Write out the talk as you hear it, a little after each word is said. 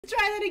Let's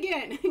try that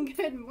again.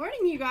 Good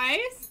morning, you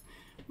guys.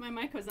 My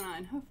mic was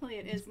on. Hopefully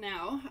it is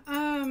now.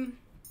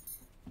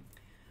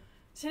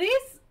 Today's,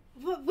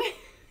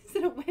 is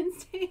it a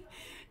Wednesday?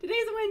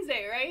 Today's a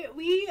Wednesday, right?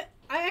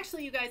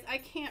 You guys, I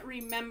can't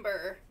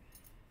remember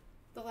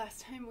the last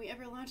time we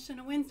ever launched on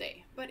a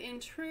Wednesday, but in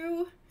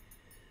true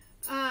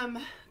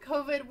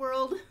COVID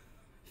world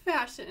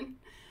fashion,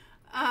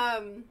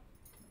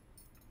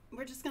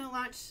 we're just going to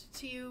launch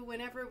to you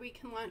whenever we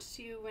can launch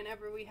to you,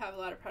 whenever we have a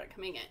lot of product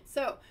coming in.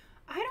 So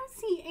I don't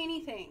see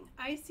anything.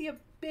 I see a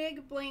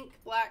big blank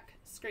black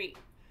screen.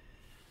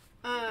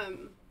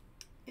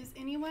 Is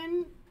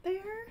anyone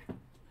there?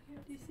 Do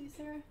you see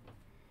Sarah?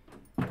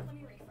 Let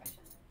me refresh it.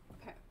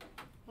 Okay.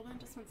 Hold on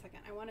just one second.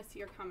 I want to see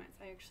your comments.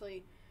 I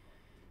actually,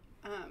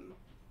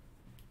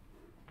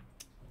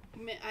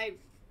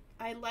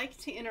 I like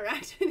to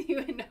interact with you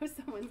and know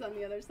someone's on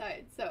the other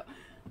side. So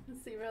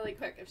let's see really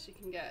quick if she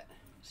can get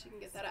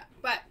that up.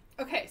 But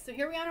okay, so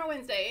here we are on our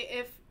Wednesday.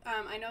 If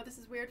I know this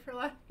is weird for a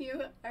lot of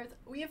you,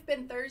 we have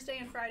been Thursday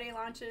and Friday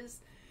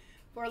launches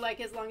for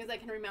like as long as I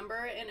can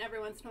remember, and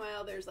every once in a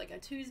while there's like a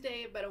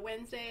Tuesday, but a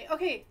Wednesday.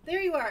 Okay, there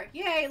you are.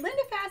 Yay,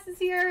 Linda Fass is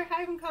here.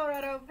 Hi from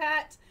Colorado.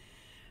 Pat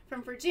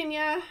from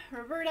Virginia.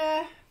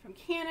 Roberta from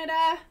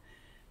Canada.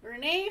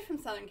 Renee from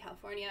Southern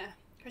California.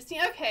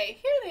 Christine. Okay,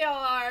 here they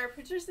all are.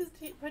 Patricia's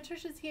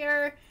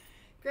here.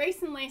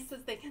 Grace and Lace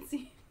says they can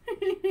see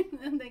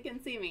and they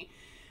can see me.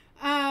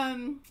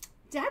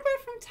 Deborah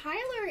from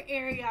Tyler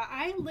area.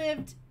 I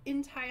lived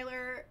in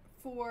Tyler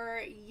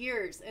for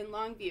years in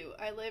Longview.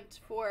 I lived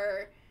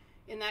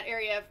in that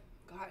area,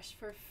 gosh,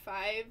 for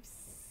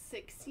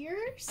 5-6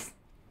 years.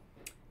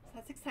 So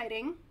that's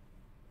exciting.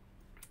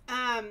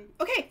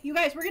 Okay, you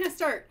guys, we're going to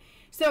start.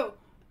 So,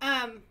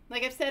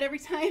 like I've said every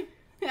time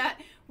that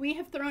we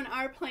have thrown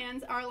our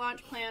plans, our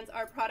launch plans,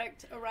 our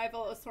product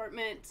arrival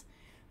assortment,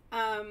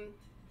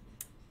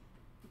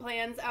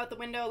 plans out the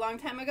window a long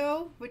time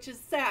ago, which is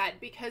sad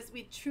because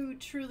we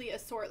truly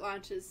assort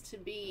launches to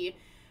be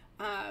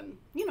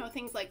you know,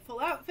 things like full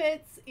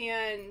outfits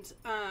and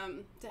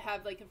to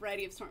have like a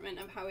variety of assortment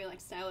of how we like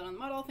to style it on the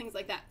model, things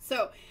like that.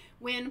 So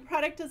when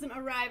product doesn't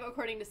arrive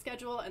according to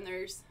schedule and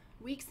there's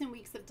weeks and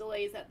weeks of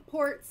delays at the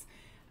ports,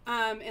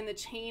 and the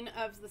chain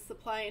of the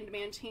supply and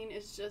demand chain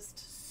is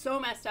just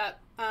so messed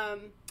up,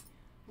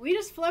 we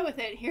just flow with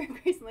it here in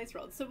Grace and Lace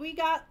World. So we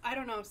got, I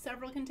don't know,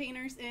 several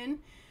containers in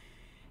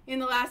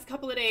the last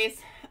couple of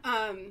days.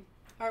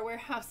 Our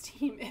warehouse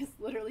team is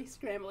literally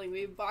scrambling.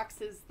 We have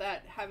boxes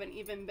that haven't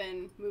even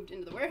been moved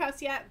into the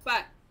warehouse yet,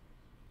 but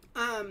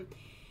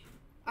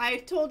I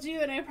told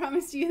you and I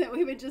promised you that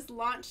we would just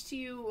launch to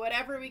you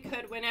whatever we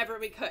could, whenever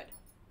we could.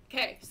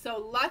 Okay, so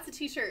lots of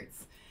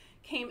t-shirts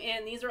came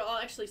in. These are all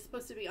actually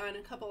supposed to be on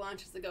a couple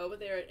launches ago, but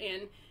they're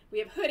in. We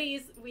have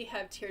hoodies, we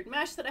have tiered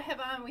mesh that I have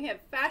on, we have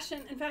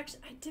fashion. In fact,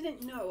 I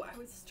didn't know. I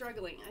was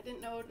struggling. I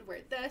didn't know to wear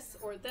this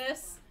or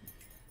this.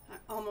 I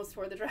almost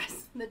wore the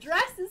dress. The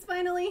dress is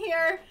finally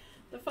here.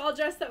 The fall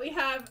dress that we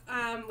have.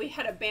 We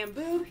had a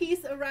Bambü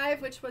piece arrive,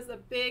 which was a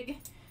big,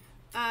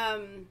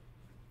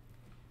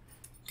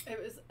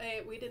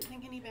 we didn't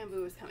think any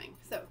Bambü was coming.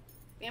 So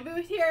Bambü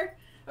is here.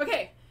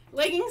 Okay,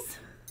 leggings.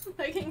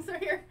 Leggings are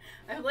here.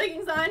 I have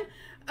leggings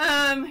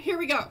on. Here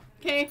we go.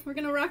 Okay, we're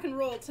gonna rock and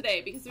roll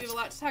today because we have a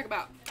lot to talk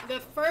about. The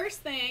first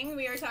thing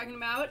we are talking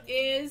about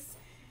is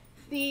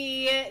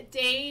the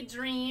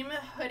Daydream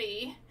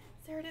Hoodie.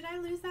 Sarah, did I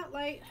lose that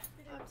light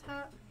up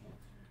top?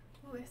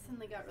 Oh, it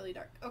suddenly got really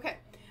dark. Okay.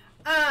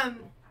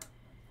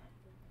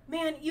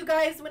 Man, you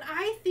guys, when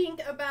I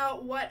think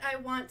about what I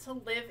want to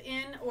live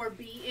in or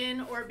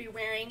be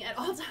wearing at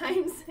all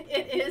times,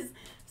 it is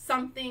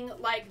something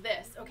like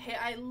this. Okay,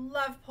 I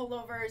love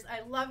pullovers.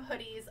 I love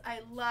hoodies. I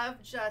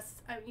love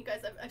just, you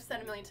guys, I've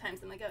said a million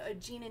times, I'm like a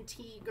jean and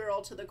tee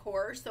girl to the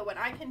core. So when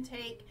I can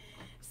take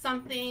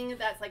something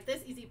that's like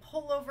this easy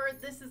pullover,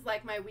 this is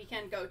like my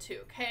weekend go-to.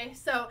 Okay,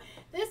 so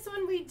this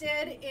one we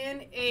did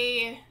in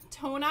a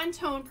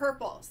tone-on-tone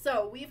purple.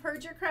 So we've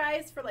heard your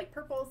cries for like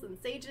purples and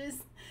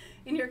sages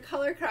in your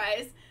color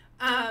cries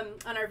on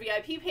our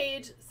VIP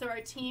page. So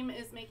our team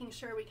is making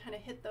sure we kind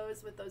of hit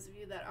those with those of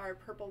you that are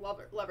purple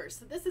lovers.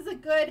 So this is a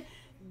good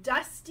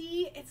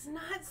dusty, it's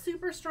not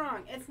super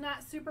strong, it's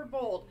not super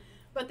bold,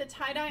 but the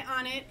tie-dye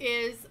on it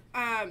is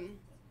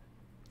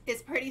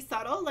pretty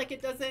subtle. Like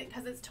it doesn't,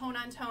 because it's tone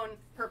on tone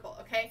purple.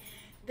 Okay,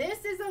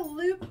 this is a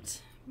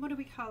looped, what do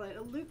we call it,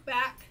 a loop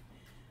back.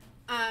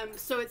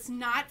 So it's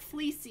not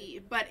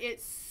fleecy, but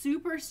it's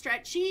super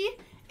stretchy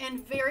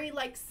and very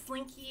like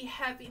slinky,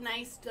 heavy,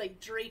 nice, like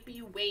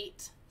drapey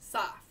weight,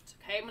 soft.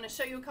 Okay, I'm going to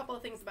show you a couple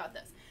of things about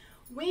this.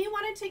 We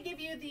wanted to give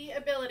you the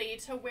ability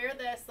to wear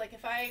this, like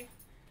if I,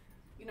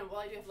 you know,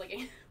 well, I do have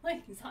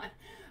leggings on,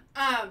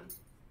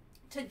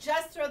 to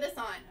just throw this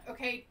on.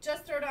 Okay,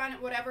 just throw it on,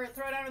 whatever,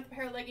 throw it on with a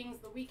pair of leggings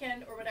the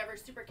weekend or whatever,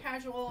 super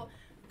casual,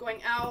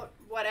 going out,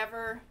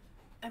 whatever.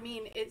 I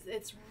mean,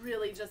 it's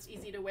really just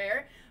easy to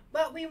wear.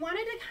 But we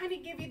wanted to kind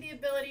of give you the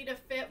ability to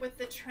fit with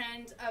the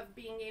trend of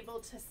being able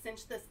to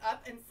cinch this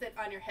up and sit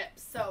on your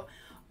hips. So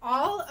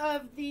all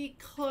of the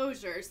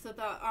closures, so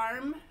the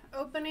arm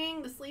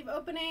opening, the sleeve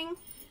opening,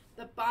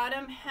 the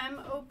bottom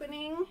hem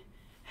opening,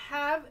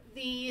 have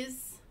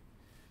these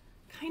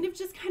kind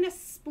of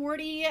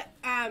sporty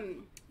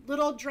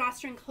little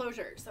drawstring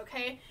closures,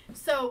 okay?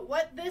 So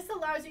what this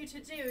allows you to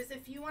do is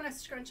if you want to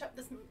scrunch up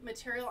this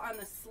material on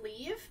the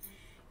sleeve,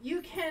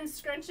 you can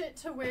scrunch it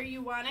to where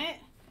you want it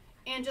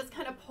and just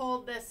kind of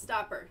pull this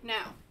stopper.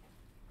 Now,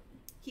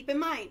 keep in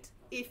mind,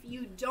 if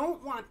you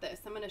don't want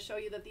this, I'm going to show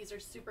you that these are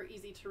super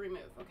easy to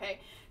remove, okay?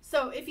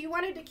 So if you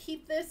wanted to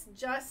keep this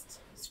just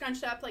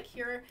scrunched up like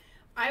here,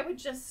 I would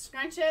just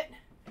scrunch it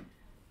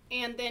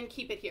and then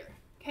keep it here.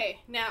 Okay,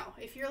 now,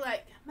 if you're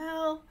like,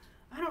 Mel,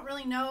 I don't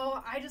really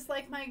know, I just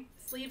like my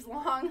sleeves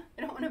long,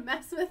 I don't want to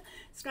mess with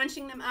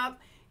scrunching them up,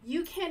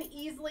 you can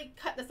easily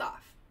cut this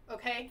off,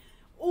 okay?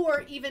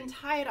 Or even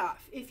tie it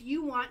off. If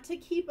you want to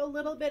keep a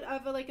little bit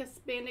of like a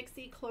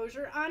spandexy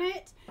closure on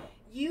it,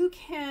 you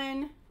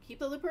can keep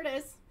the loop where it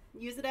is,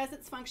 use it as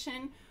its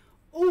function,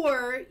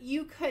 or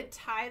you could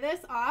tie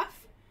this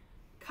off,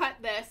 cut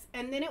this,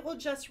 and then it will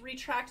just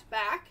retract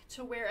back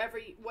to wherever,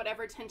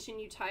 whatever tension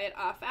you tie it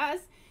off as,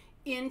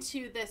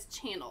 into this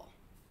channel.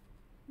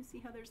 You see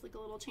how there's like a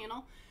little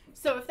channel?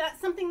 So if that's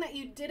something that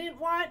you didn't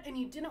want and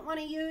you didn't want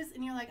to use,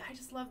 and you're like, I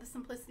just love the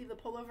simplicity of the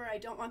pullover, I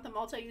don't want the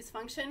multi-use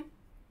function,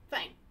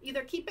 fine.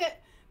 Either keep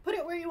it, put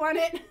it where you want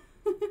it,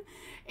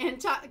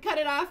 and cut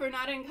it off, or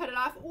not and cut it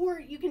off, or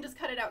you can just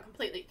cut it out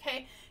completely,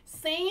 okay?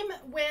 Same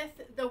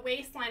with the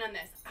waistline on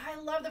this. I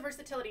love the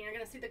versatility, and you're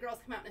going to see the girls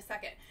come out in a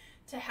second.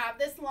 To have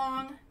this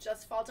long,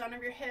 just fall down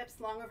over your hips,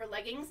 long over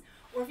leggings,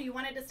 or if you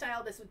wanted to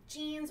style this with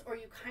jeans, or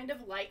you kind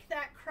of like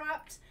that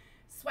cropped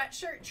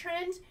sweatshirt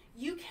trend,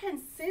 you can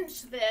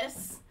cinch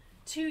this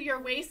to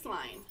your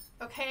waistline,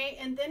 okay?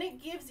 And then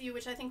it gives you,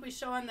 which I think we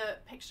show on the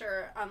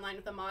picture online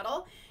with the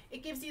model,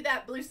 it gives you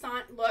that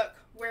bloussant look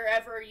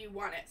wherever you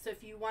want it. So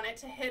if you want it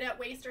to hit at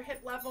waist or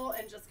hip level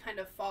and just kind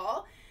of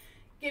fall,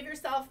 give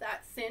yourself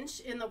that cinch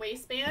in the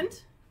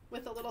waistband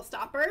with a little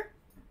stopper,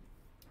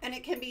 and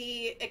it can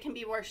be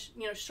more,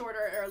 you know,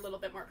 shorter or a little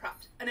bit more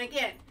cropped. And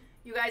again,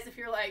 you guys, if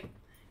you're like,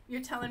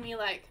 you're telling me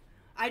like,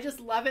 I just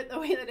love it the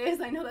way that it is,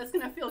 I know that's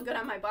gonna feel good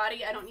on my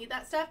body, I don't need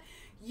that stuff,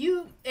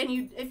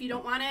 if you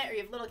don't want it, or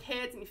you have little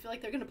kids and you feel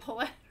like they're gonna pull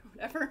it or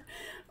whatever,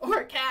 or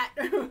a cat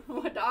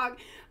or a dog,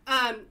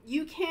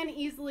 you can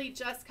easily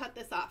just cut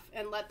this off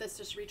and let this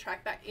just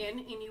retract back in,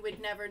 and you would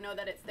never know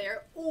that it's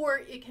there. Or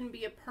it can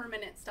be a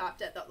permanent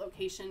stopped at that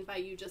location by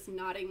you just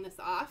knotting this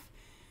off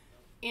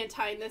and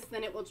tying this,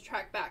 then it will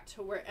track back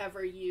to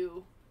wherever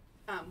you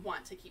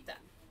want to keep that.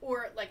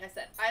 Or like I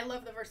said, I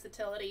love the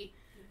versatility,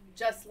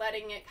 just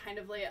letting it kind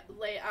of lay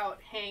out,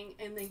 hang,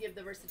 and then give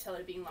the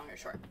versatility of being long or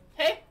short.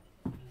 Okay?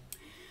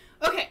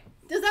 Okay,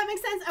 does that make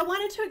sense? I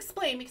wanted to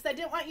explain because I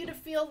didn't want you to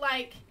feel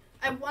like,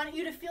 I want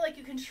you to feel like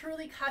you can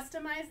truly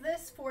customize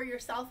this for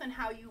yourself and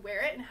how you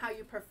wear it and how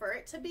you prefer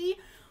it to be.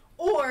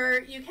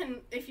 Or you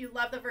can, if you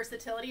love the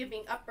versatility of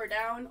being up or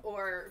down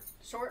or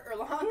short or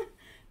long,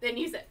 then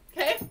use it,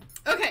 okay?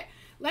 Okay,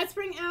 let's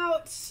bring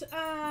out,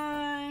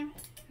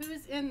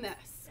 who's in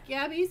this?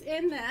 Gabby's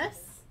in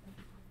this.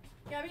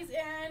 Gabby's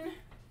in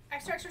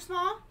extra, extra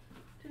small.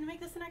 Did we make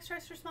this an extra,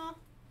 extra small?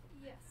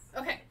 Yes.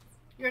 Okay,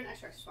 you're an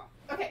extra, extra small.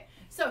 Okay,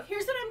 so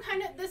here's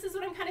what this is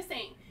what I'm kind of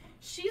saying.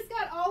 She's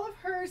got all of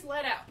hers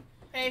let out.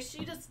 Okay,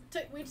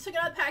 we took it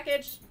out of the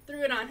package,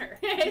 threw it on her.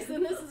 Okay, so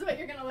this is what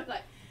you're gonna look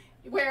like.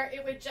 Where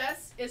it would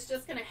it's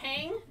just gonna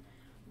hang.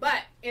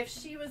 But if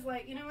she was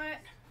like, you know what,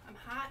 I'm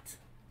hot,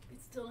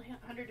 it's still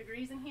 100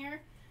 degrees in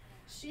here,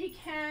 she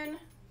can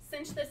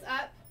cinch this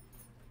up,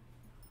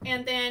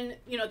 and then,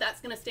 you know, that's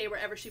gonna stay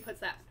wherever she puts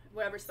that,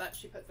 wherever spot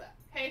she puts that.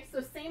 Okay,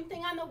 so same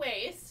thing on the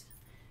waist.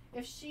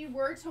 If she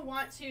were to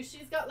want to,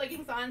 she's got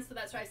leggings on, so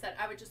that's why I said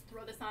I would just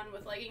throw this on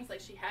with leggings like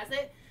she has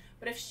it.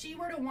 But if she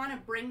were to want to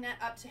bring that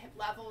up to hip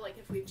level, like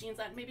if we have jeans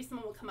on, maybe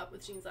someone will come up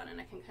with jeans on and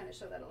I can kind of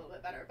show that a little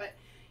bit better. But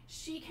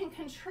she can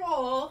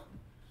control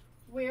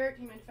where,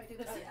 do you mind if I do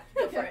this? Oh yeah,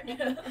 go for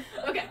it.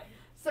 Okay,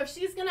 so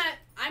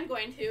I'm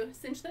going to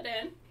cinch that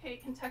in. Okay,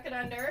 you can tuck it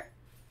under.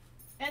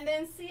 And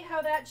then see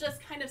how that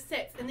just kind of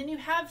sits. And then you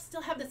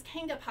still have this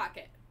kanga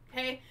pocket,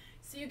 okay?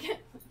 So you can,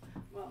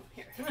 well,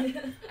 here.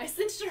 I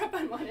cinched her up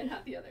on one and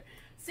not the other.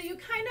 So you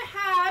kind of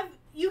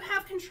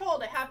have control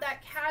to have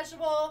that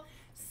casual,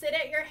 sit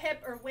at your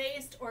hip or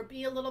waist, or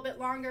be a little bit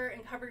longer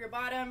and cover your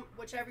bottom,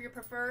 whichever you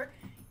prefer.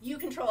 You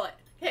control it,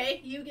 okay?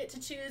 You get to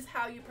choose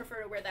how you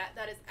prefer to wear that.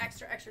 That is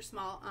extra, extra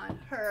small on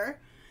her.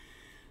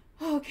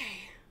 Okay.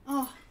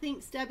 Oh,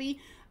 thanks,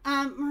 Debbie.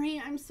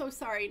 Marie, I'm so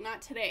sorry,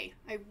 not today.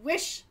 I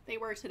wish they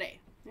were today.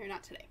 They're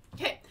not today.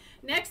 Okay,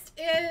 next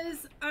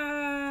is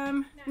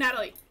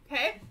Natalie,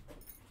 okay?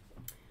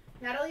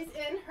 Natalie's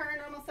in her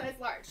normal size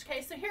large.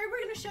 Okay, so here we're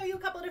going to show you a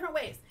couple of different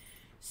ways.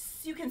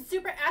 So you can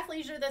super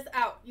athleisure this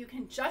out. You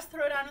can just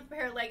throw it on with a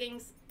pair of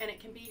leggings, and it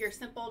can be your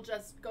simple,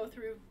 just go,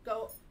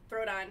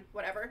 throw it on,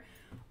 whatever.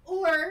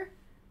 Or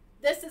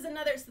this is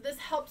another, so this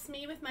helps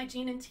me with my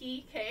jean and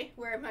tee, okay,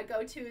 where my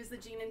go-to is the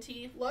jean and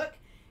tee look.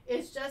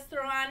 Is just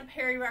throw on a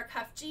pair of our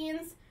cuff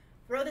jeans,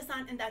 throw this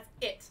on, and that's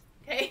it.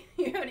 okay?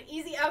 You have an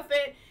easy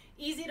outfit,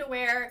 easy to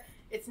wear.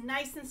 It's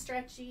nice and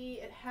stretchy.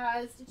 It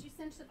has, did you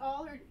cinch it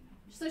all? Or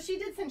so she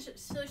did cinch it.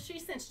 So she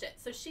cinched it.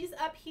 So she's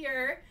up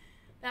here.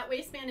 That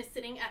waistband is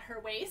sitting at her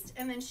waist,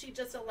 and then she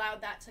just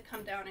allowed that to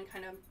come down and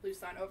kind of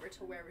loose on over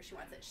to wherever she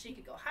wants it. She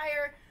could go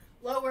higher,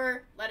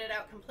 lower, let it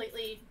out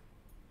completely.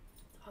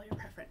 It's all your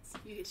preference.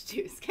 You get to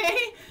choose, okay?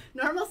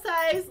 Normal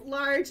size,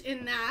 large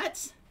in that.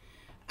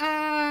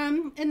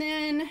 And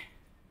then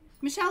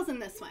Michelle's in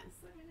this one.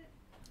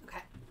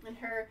 Okay, and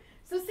her,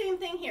 so same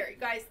thing here. You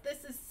guys,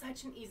 this is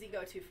such an easy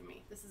go-to for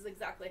me. This is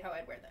exactly how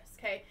I'd wear this,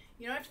 okay?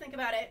 You don't have to think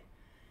about it.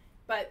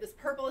 But this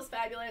purple is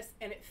fabulous,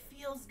 and it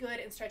feels good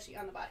and stretchy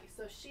on the body.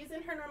 So she's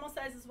in her normal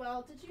size as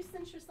well. Did you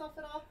cinch yourself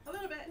at all? A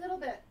little bit. A little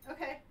bit.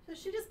 Okay. So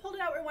she just pulled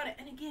it out where you want it.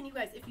 And again, you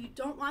guys, if you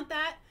don't want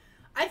that,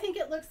 I think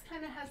it looks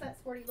kind of has that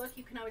sporty look.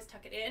 You can always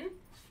tuck it in.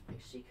 Like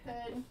she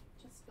could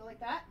just go like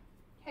that.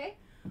 Okay.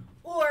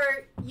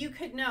 Or you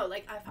could know,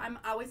 like if I'm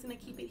always going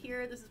to keep it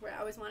here, this is where I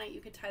always want it.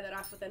 You could tie that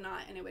off with a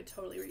knot, and it would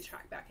totally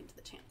retract back into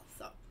the channel.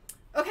 So,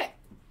 okay.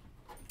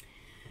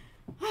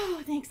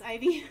 Oh, thanks,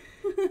 Ivy.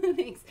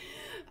 Thanks.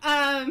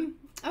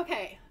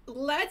 Okay,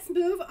 let's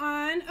move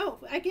on. Oh,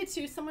 I get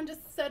to. Someone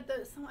just said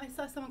that. I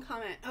saw someone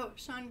comment. Oh,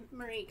 Sean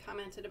Marie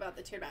commented about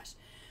the tiered mesh.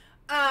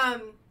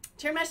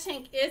 Tiered mesh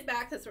tank is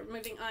back. That's what we're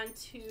moving on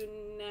to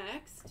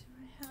next. Do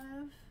I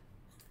have?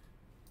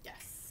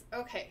 Yes.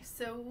 Okay,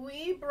 so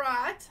we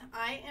brought.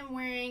 I am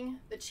wearing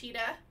the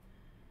cheetah.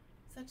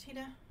 Is that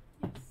cheetah?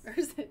 Yes. Or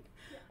is it?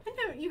 Yeah.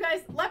 I know, you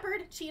guys.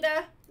 Leopard,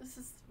 cheetah.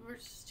 We're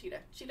just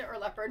cheetah or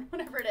leopard,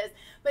 whatever it is.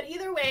 But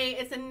either way,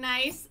 it's a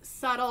nice,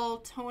 subtle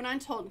tone on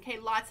tone. Okay,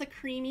 lots of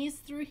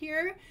creamies through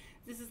here.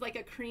 This is like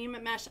a cream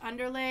mesh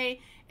underlay,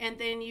 and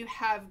then you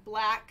have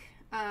black,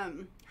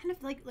 kind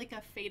of like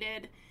a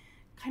faded,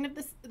 kind of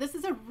this. This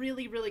is a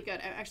really, really good.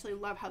 I actually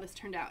love how this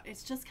turned out.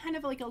 It's just kind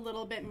of like a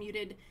little bit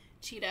muted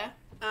cheetah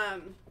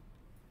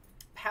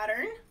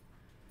pattern.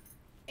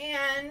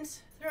 And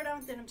throw it on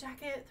with denim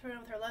jacket, throw it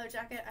on with our leather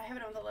jacket. I have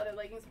it on with the leather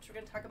leggings, which we're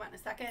going to talk about in a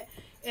second.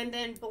 And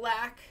then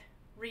black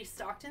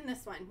restocked in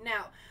this one.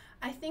 Now,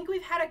 I think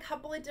we've had a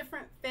couple of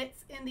different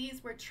fits in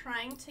these. We're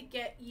trying to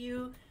get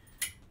you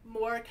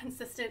more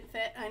consistent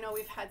fit. I know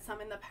we've had some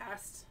in the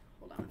past.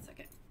 Hold on one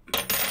second.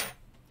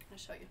 I'll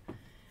show you.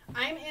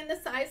 I'm in the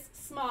size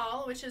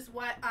small, which is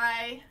what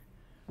I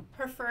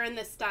prefer in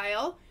this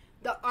style.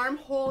 The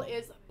armhole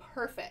is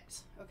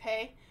perfect,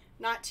 okay?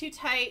 Not too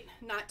tight,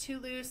 not too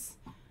loose,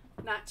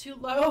 not too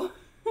low,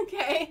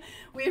 okay?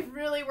 We've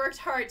really worked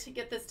hard to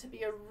get this to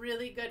be a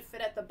really good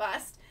fit at the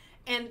bust.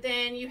 And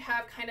then you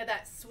have kind of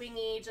that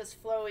swingy,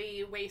 just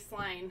flowy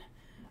waistline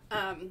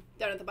down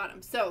at the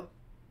bottom. So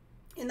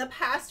in the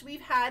past,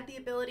 we've had the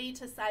ability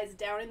to size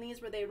down in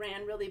these where they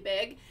ran really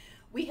big.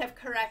 We have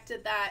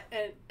corrected that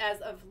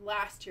as of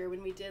last year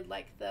when we did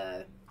like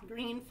the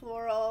green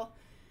floral.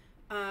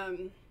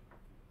 I'm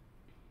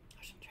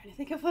trying to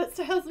think of what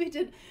styles we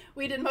did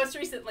most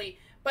recently,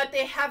 but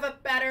they have a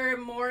better,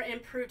 more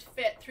improved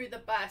fit through the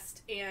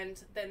bust,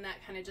 and then that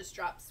kind of just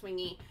drops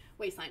swingy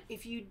waistline.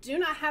 If you do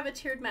not have a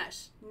tiered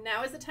mesh,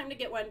 now is the time to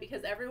get one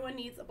because everyone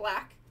needs a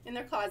black in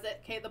their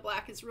closet. Okay, the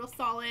black is real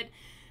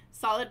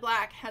solid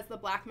black, has the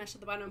black mesh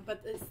at the bottom,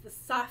 but it's the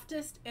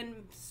softest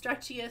and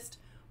stretchiest,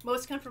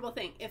 most comfortable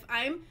thing. If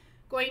I'm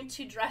going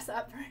to dress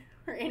up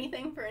for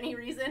anything for any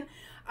reason,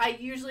 I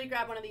usually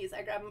grab one of these.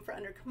 I grab them for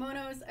under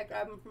kimonos, I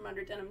grab them from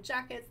under denim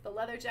jackets, the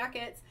leather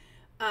jackets,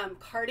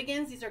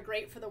 cardigans. These are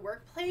great for the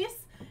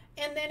workplace.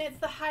 And then it's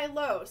the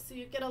high-low, so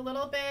you get a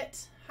little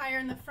bit higher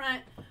in the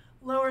front,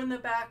 lower in the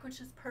back, which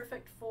is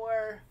perfect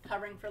for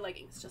covering for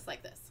leggings, just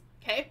like this.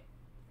 Okay.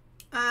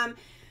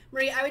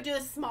 Marie, I would do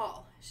a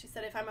small. She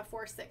said, if I'm a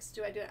 4'6",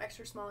 do I do an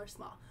extra small or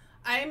small?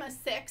 I'm a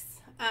 6,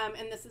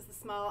 and this is the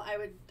small. I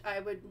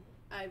would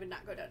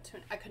not go down to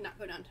I could not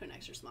go down to an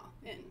extra small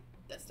in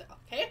this style.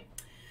 Okay.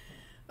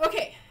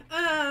 Okay.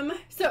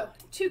 So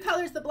 2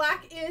 colors. The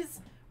black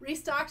is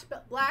restocked,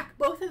 but black.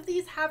 Both of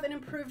these have an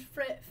improved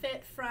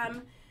fit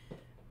from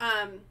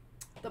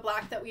the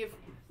black that we've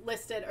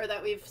listed or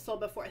that we've sold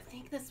before. I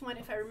think this one,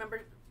 if I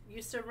remember,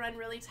 used to run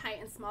really tight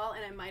and small,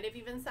 and I might have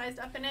even sized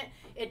up in it.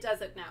 It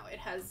doesn't now.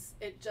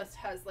 It just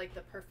has like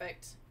the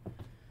perfect,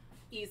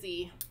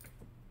 easy,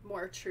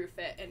 more true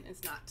fit, and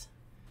it's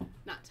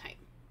not tight.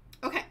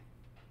 Okay.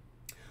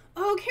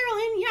 Oh,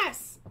 Carolyn,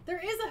 yes, there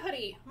is a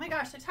hoodie. Oh my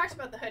gosh, I talked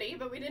about the hoodie,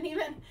 but we didn't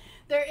even,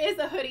 there is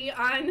a hoodie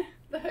on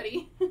the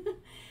hoodie.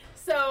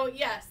 So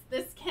yes,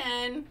 this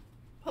can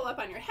pull up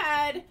on your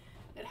head.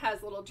 It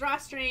has little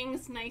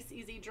drawstrings, nice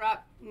easy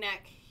drop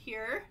neck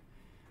here.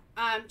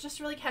 Just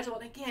really casual.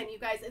 And again, you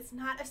guys, it's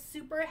not a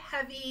super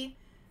heavy,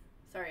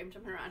 sorry, I'm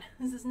jumping around.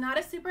 This is not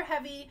a super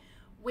heavy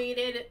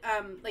weighted,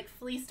 like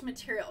fleeced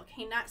material.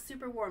 Okay, not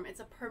super warm. It's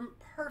a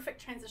perfect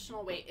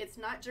transitional weight. It's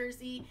not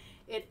jersey.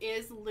 It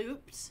is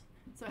looped,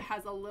 so it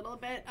has a little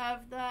bit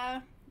of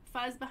the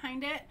fuzz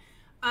behind it,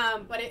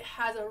 but it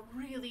has a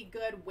really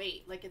good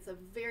weight. Like it's a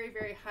very,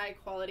 very high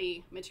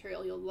quality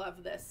material. You'll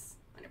love this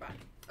on your body.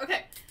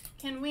 Okay,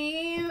 can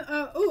we,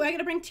 oh, I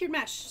gotta bring tiered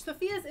mesh.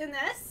 Sophia's in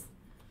this.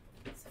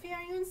 Sophia,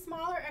 are you in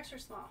small or extra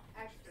small?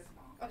 Extra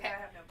small. Okay.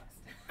 I have no bust.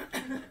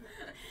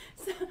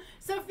 So,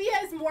 Sophia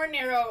is more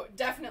narrow,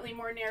 definitely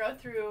more narrow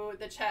through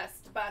the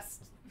chest,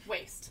 bust,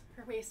 waist.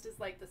 Her waist is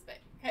like this big,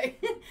 okay,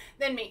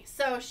 than me.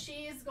 So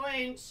she's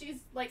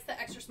likes the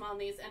extra small in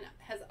these and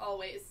has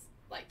always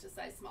liked a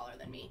size smaller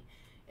than me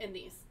in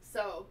these.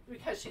 So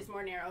because she's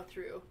more narrow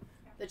through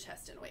the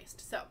chest and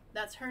waist. So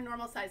that's her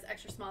normal size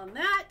extra small in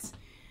that.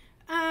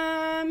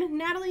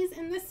 Natalie's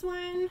in this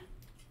one.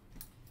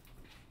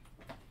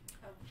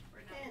 Oh,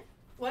 we're not.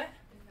 What?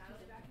 Is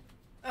Natalie back?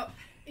 Oh,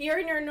 you're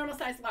in your normal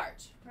size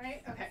large,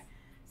 right? Okay.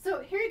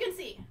 So here you can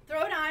see,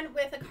 throw it on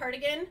with a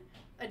cardigan,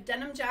 a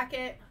denim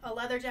jacket, a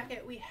leather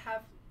jacket. We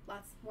have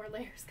lots more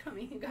layers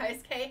coming, you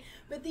guys, okay?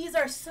 But these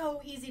are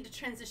so easy to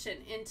transition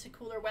into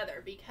cooler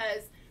weather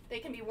because they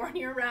can be worn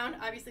year round.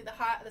 Obviously the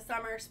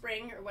summer,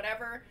 spring, or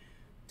whatever,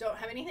 don't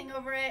have anything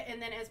over it.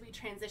 And then as we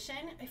transition,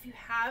 if you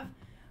have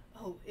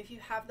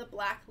the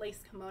black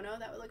lace kimono,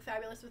 that would look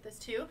fabulous with this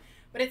too.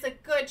 But it's a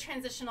good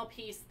transitional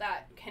piece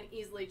that can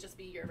easily just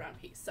be year-round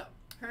piece. So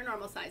her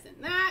normal size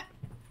in that.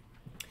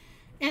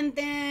 And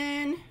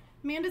then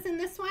Amanda's in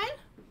this one.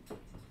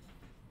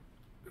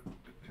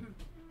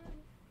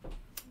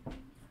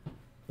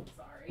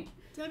 Sorry.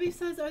 Debbie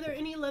says, are there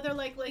any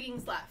leather-like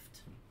leggings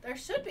left? There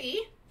should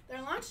be.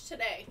 They're launched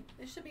today.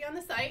 They should be on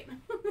the site.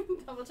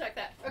 Double check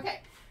that.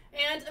 Okay.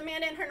 And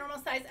Amanda in her normal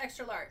size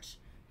extra large.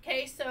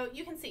 Okay, so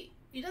you can see.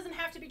 It doesn't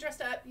have to be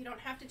dressed up. You don't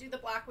have to do the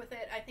black with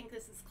it. I think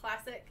this is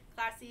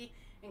classy,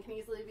 and can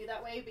easily be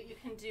that way. But you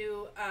can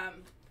do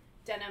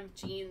denim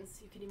jeans.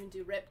 You can even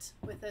do ripped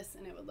with this,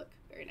 and it would look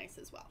very nice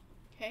as well.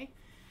 Okay.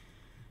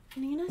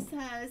 Nina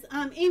says,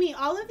 Amy,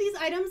 all of these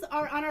items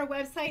are on our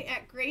website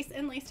at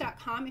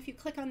graceandlace.com. If you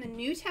click on the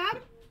new tab,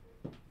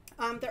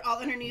 they're all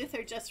underneath.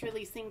 They're just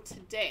releasing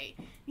today.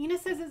 Nina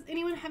says, is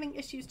anyone having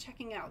issues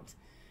checking out?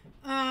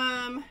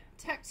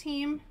 Tech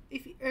team,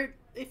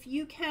 if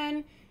you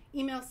can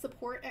email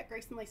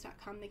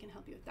support@graceandlace.com, they can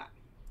help you with that.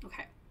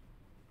 Okay.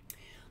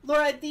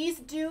 Laura, these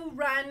do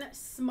run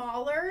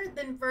smaller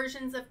than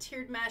versions of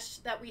tiered mesh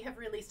that we have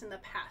released in the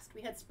past. We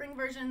had spring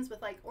versions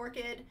with like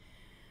orchid.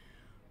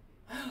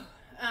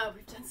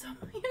 We've done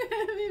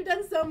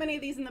so many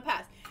of these in the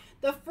past.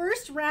 The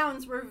first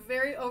rounds were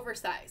very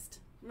oversized.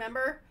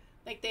 Remember?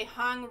 Like they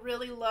hung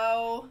really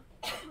low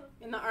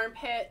in the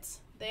armpit.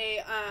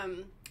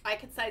 I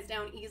could size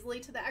down easily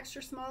to the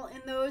extra small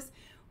in those.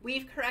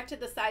 We've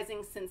corrected the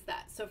sizing since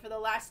that. So for the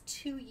last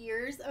 2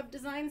 years of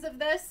designs of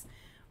this,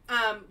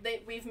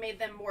 we've made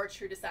them more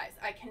true to size.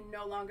 I can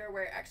no longer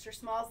wear extra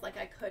smalls like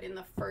I could in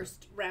the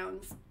first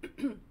rounds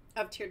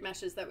of tiered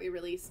meshes that we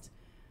released.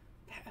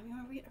 I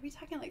mean, are we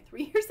talking like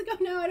 3 years ago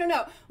now? I don't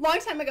know. Long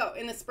time ago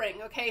in the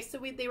spring, okay? So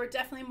they were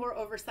definitely more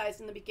oversized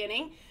in the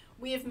beginning.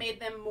 We have made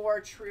them more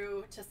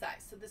true to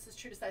size. So this is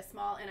true to size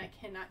small, and I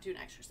cannot do an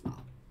extra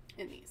small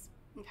in these,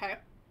 okay?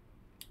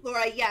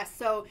 Laura, yes.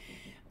 So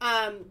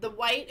the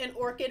white and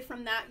orchid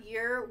from that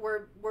year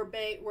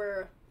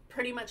were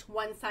pretty much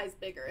one size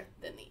bigger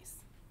than these.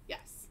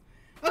 Yes.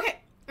 Okay.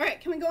 All right.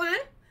 Can we go on?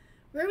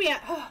 Where are we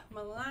at? Oh,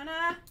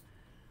 Milana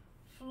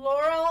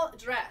floral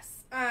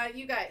dress.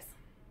 You guys,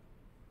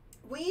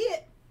 we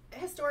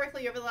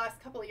historically over the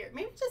last couple of years,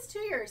 maybe just 2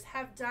 years,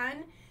 have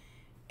done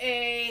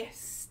a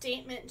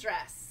statement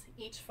dress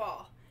each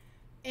fall.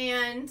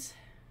 And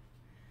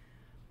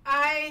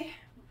I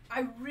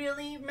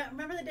really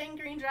remember the dang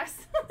green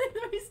dress.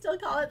 We still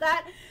call it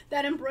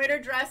that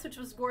embroidered dress, which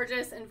was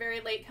gorgeous and very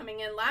late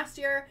coming in last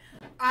year.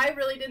 I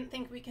really didn't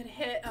think we could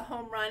hit a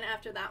home run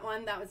after that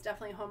one. That was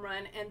definitely a home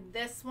run. And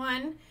this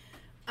one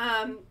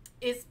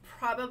is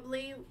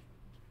probably,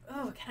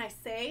 can I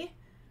say?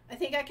 I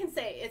think I can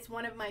say it's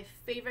one of my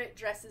favorite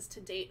dresses to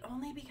date,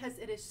 only because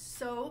it is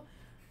so,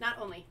 not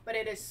only, but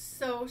it is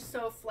so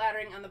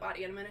flattering on the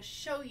body. And I'm going to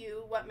show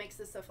you what makes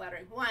this so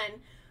flattering.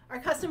 One, our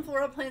custom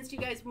floral prints, you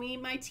guys,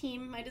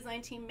 my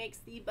design team makes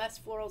the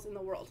best florals in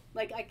the world.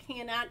 Like, I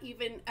cannot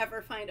even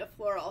ever find a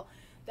floral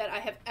that I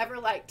have ever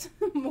liked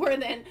more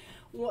than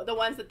the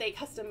ones that they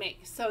custom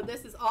make. So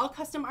this is all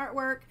custom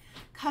artwork,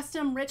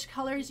 custom rich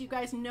colors. You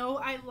guys know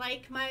I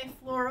like my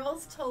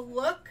florals to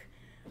look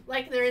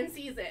like they're in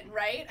season,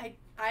 right?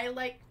 I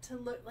like to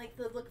look like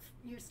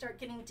you start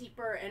getting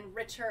deeper and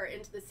richer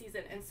into the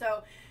season. And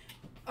so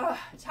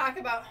talk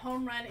about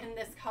home run in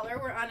this color.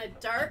 We're on a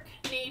dark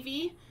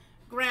navy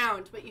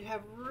ground, but you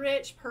have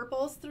rich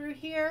purples through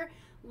here,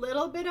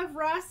 little bit of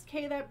rust,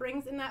 okay, that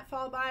brings in that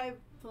fall vibe,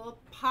 little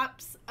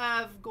pops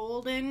of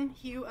golden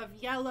hue of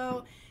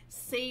yellow,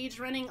 sage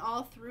running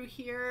all through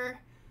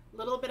here,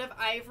 little bit of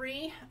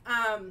ivory.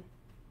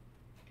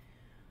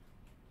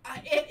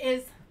 It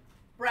is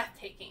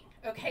breathtaking,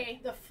 okay?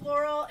 The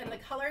floral and the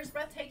color is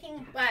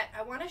breathtaking, but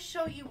I want to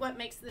show you what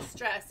makes this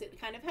dress. It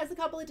kind of has a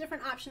couple of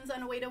different options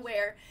on a way to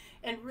wear,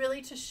 and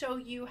really to show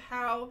you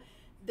how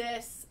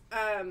this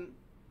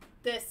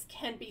this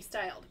can be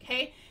styled,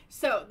 okay?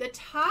 So the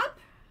top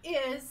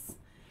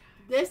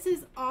this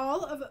is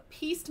all of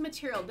pieced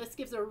material. This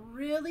gives a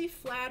really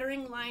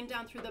flattering line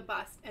down through the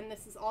bust, and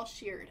this is all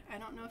sheared. I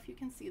don't know if you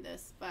can see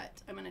this,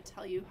 but I'm going to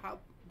tell you how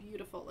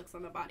beautiful it looks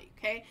on the body,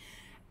 okay?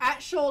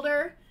 At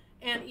shoulder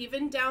and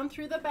even down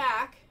through the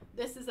back,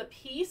 this is a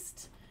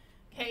pieced,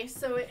 okay?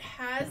 So it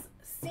has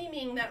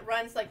seaming that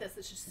runs like this.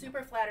 It's just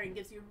super flattering,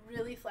 gives you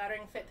really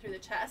flattering fit through the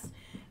chest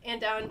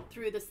and down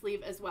through the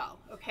sleeve as well,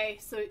 okay?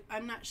 So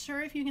I'm not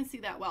sure if you can see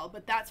that well,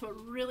 but that's what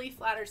really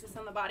flatters this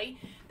on the body.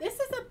 This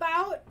is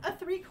about a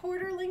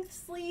 3/4 length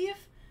sleeve,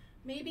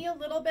 maybe a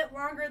little bit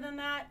longer than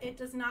that. It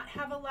does not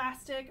have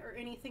elastic or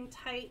anything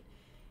tight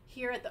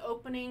here at the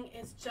opening.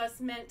 It's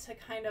just meant to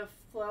kind of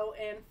flow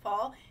and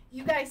fall.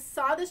 You guys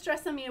saw this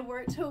dress on me. I wore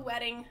it to a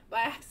wedding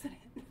by accident.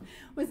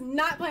 Was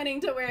not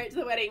planning to wear it to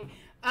the wedding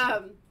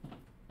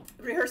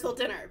rehearsal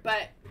dinner,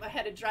 but I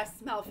had a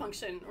dress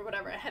malfunction or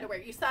whatever. I had to wear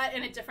it. You saw it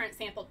in a different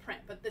sampled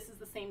print, but this is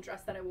the same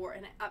dress that I wore,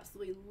 and I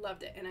absolutely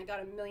loved it, and I got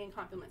a million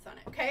compliments on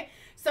it, okay?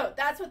 So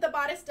that's what the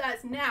bodice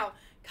does. Now,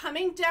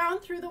 coming down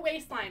through the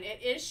waistline,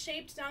 it is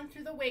shaped down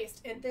through the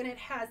waist, and then it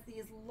has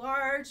these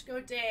large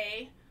godets.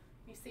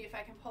 Let me see if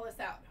I can pull this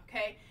out,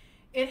 okay?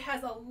 It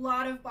has a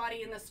lot of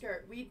body in the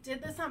skirt. We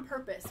did this on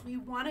purpose. We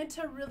wanted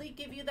to really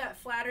give you that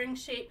flattering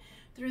shape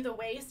through the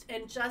waist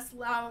and just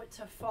allow it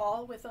to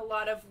fall with a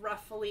lot of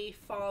ruffly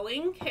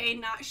falling, okay,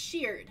 not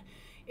sheared.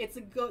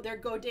 They're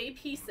godet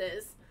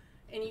pieces,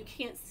 and you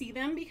can't see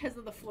them because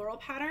of the floral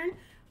pattern,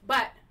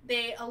 but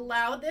they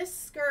allow this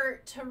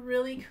skirt to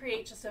really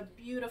create just a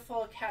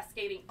beautiful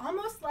cascading,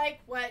 almost like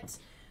what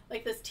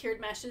this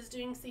tiered mesh is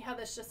doing. See how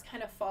this just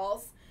kind of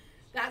falls?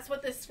 That's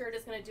what this skirt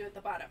is going to do at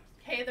the bottom.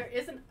 Okay, there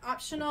is an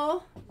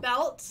optional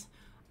belt.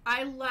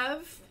 I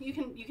love, you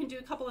can do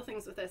a couple of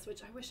things with this,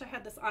 which I wish I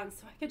had this on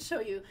so I could show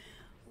you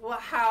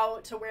how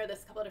to wear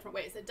this a couple of different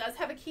ways. It does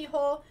have a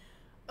keyhole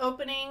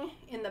opening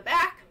in the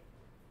back.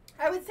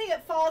 I would say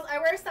it falls, I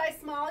wear a size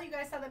small, you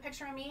guys saw the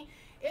picture of me.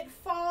 It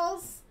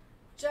falls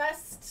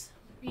just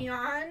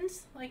beyond,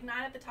 like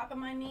not at the top of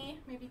my knee,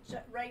 maybe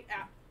right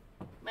at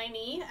my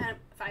knee at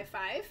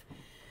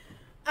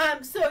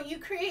 5'5". So you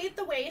create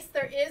the waist.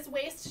 There is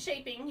waist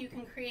shaping. You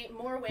can create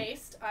more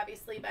waist,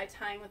 obviously, by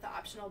tying with the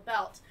optional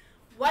belt.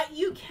 What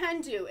you can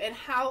do, and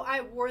how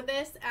I wore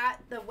this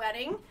at the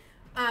wedding,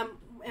 and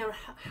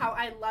how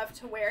I love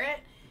to wear it,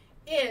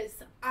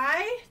 is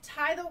I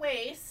tie the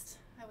waist.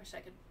 I wish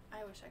I could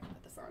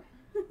put this on.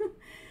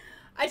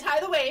 I tie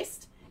the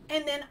waist,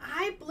 and then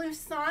I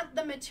bloussant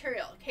the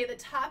material, okay, the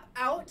top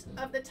out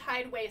of the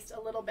tied waist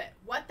a little bit.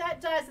 What that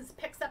does is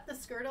picks up the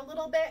skirt a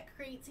little bit,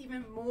 creates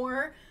even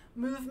more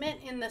movement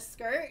in the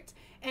skirt,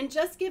 and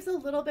just gives a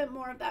little bit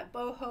more of that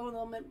boho, a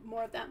little bit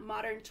more of that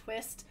modern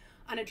twist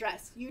on a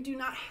dress. You do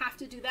not have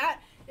to do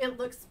that. It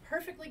looks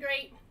perfectly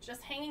great,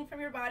 just hanging from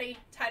your body,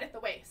 tied at the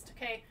waist,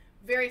 okay?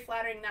 Very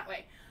flattering that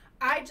way.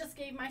 I just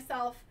gave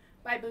myself,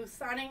 by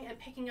blousanting and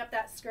picking up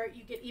that skirt,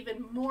 you get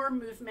even more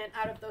movement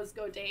out of those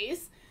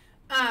godets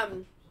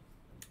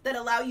that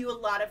allow you a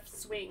lot of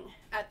swing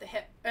at the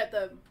hip, at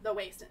the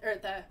waist, or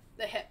the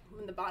hip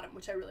and the bottom,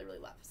 which I really, really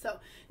love. So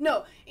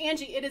no,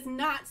 Angie, it is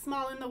not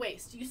small in the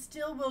waist. You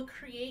still will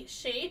create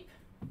shape.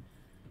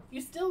 You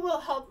still will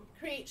help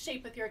create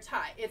shape with your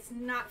tie. It's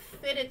not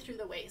fitted through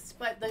the waist,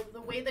 but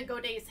the way the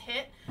godets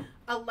hit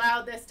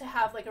allow this to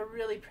have like a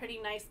really pretty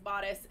nice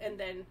bodice and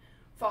then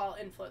fall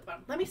and float at the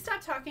bottom. Let me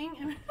stop talking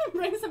and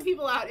bring some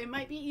people out. It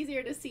might be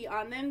easier to see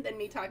on them than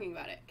me talking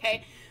about it,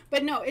 okay?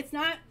 But no, it's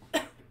not,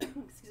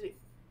 excuse me.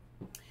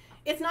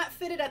 It's not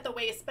fitted at the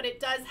waist, but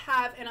it does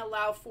have and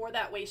allow for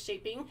that waist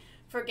shaping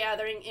for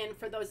gathering in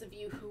for those of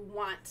you who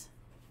want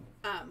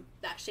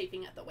that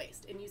shaping at the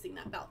waist and using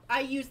that belt.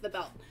 I use the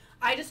belt.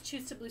 I just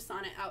choose to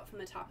blouson it out from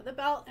the top of the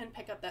belt and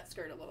pick up that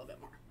skirt a little bit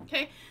more.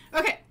 Okay?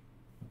 Okay.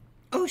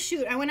 Oh,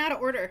 shoot. I went out of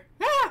order.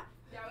 Ah!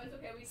 Yeah, it's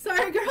okay.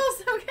 Sorry,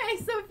 girls. Okay,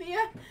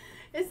 Sophia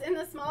is in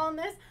the small in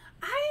this.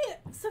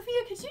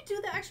 Sophia, could you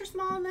do the extra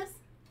small in this?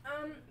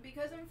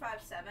 Because I'm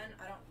 5'7",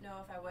 I don't know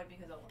if I would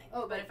because of length.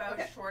 Oh, but if I was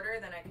okay. shorter,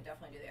 then I could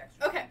definitely do the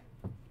extra. Okay.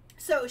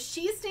 So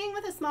she's staying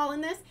with a small in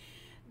this.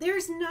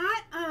 There's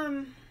not,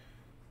 I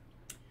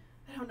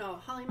don't know.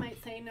 Holly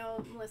might say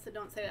no. Melissa,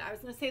 don't say that. I was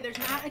going to say there's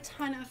not a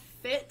ton of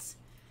fit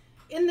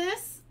in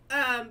this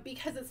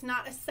because it's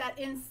not a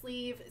set-in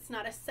sleeve. It's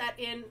not a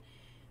set-in,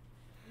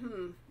 I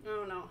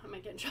don't know. I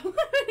might get in trouble.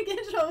 I might get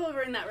in trouble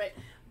over in that, right?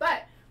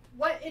 But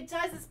what it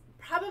does is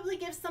probably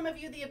gives some of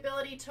you the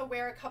ability to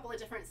wear a couple of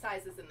different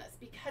sizes in this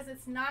because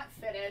it's not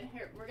fitted.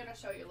 Here, we're going to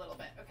show you a little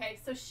bit, okay?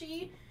 So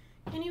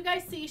can you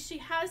guys see, she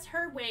has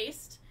her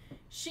waist.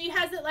 She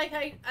has it like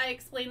I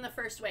explained the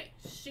first way.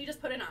 She just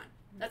put it on.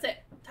 That's it.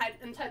 Tied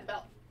the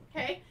belt,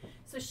 okay?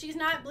 So she's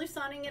not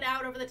blousoning it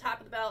out over the top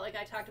of the belt like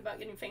I talked about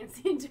getting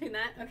fancy and doing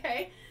that,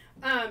 okay?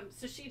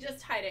 So she just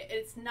tied it.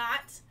 It's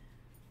not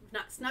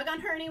snug on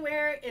her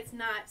anywhere. It's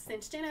not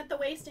cinched in at the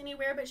waist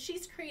anywhere, but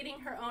she's creating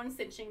her own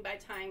cinching by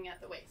tying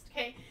at the waist,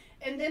 okay?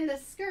 And then the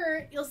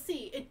skirt, you'll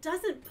see, it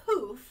doesn't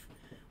poof.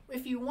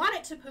 If you want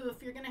it to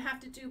poof, you're going to have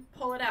to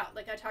pull it out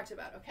like I talked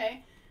about,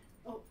 okay?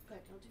 Oh, good.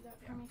 You'll do that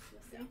for me.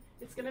 You'll see.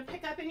 It's going to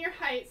pick up in your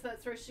height, so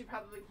that's where she's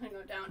probably going to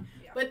go down.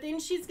 Yeah. But then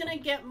she's going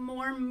to get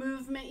more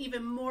movement,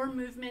 even more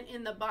movement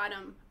in the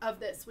bottom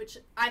of this, which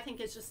I think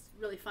is just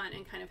really fun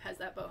and kind of has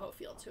that boho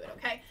feel to it,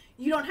 okay?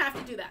 You don't have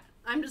to do that.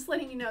 I'm just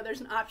letting you know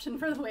there's an option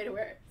for the way to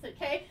wear it,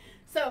 okay?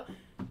 So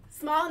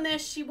small in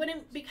this, she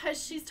wouldn't,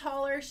 because she's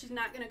taller, she's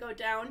not going to go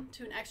down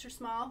to an extra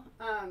small.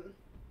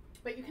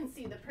 But you can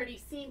see the pretty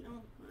seam.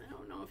 Oh, I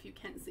don't know if you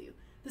can see.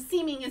 The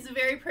seaming is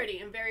very pretty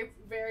and very,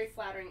 very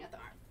flattering at the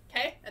arm,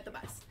 okay? At the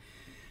bust.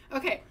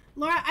 Okay,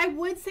 Laura, I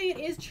would say it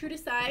is true to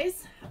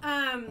size.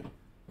 I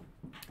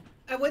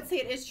would say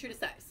it is true to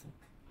size.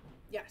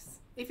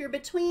 Yes. If you're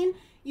between,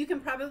 you can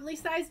probably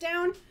size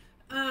down.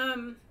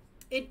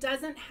 It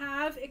doesn't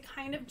have, it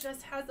kind of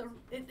just has a,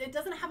 it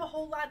doesn't have a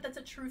whole lot that's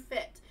a true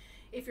fit.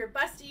 If you're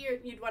busty,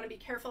 you'd want to be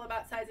careful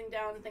about sizing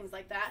down and things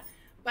like that.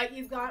 But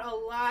you've got a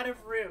lot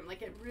of room.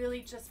 Like it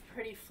really just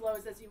pretty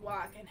flows as you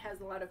walk and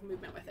has a lot of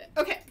movement with it.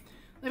 Okay,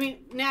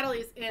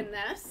 Natalie's in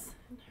this.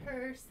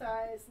 Her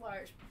size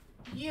large.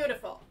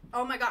 Beautiful.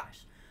 Oh my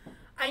gosh.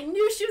 I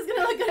knew she was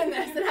going to look good in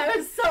this, and I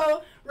was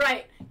so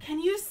right. Can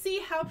you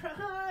see how,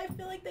 I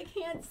feel like they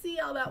can't see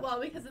all that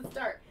well because it's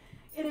dark.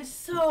 It is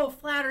so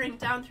flattering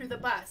down through the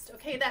bust.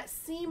 Okay, that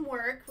seam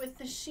work with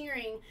the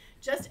shearing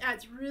just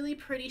adds really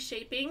pretty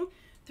shaping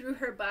through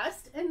her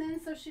bust. And then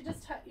so she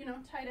just,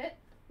 tied it.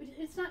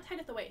 It's not tight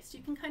at the waist.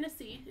 You can kind of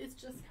see. It's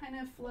just kind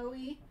of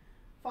flowy,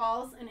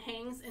 falls and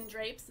hangs and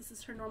drapes. This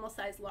is her normal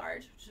size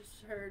large, which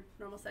is her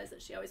normal size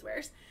that she always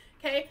wears.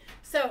 Okay,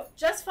 so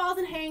just falls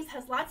and hangs,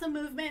 has lots of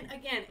movement.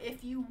 Again,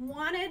 if you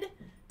wanted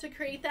to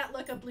create that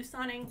look of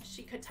blousoning,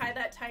 she could tie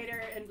that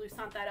tighter and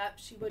blouson that up.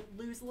 She would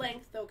lose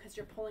length though because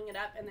you're pulling it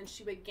up, and then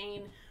she would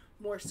gain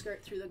more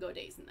skirt through the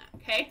godets in that.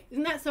 Okay,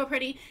 isn't that so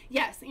pretty?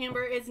 Yes,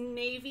 Amber is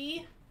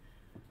navy.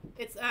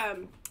 It's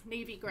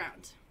navy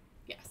ground.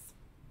 Yes.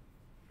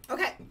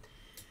 Okay.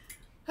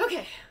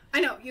 Okay.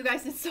 I know, you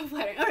guys, it's so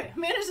flattering. All right,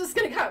 Amanda's just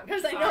going to come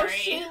because I know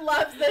she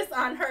loves this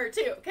on her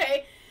too,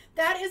 okay?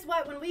 That is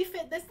what, when we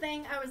fit this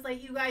thing, I was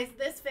like, you guys,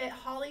 this fit,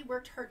 Holly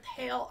worked her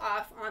tail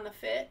off on the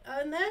fit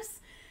on this,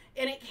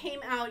 and it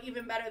came out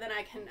even better than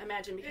I can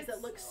imagine because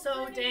it looks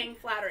so dang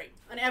flattering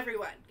on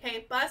everyone,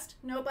 okay? Bust,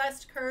 no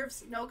bust,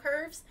 curves, no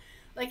curves.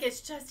 Like, it's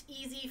just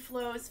easy,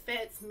 flows,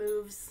 fits,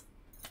 moves.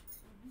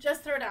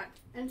 Just throw it on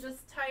and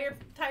just tie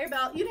your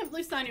belt. You didn't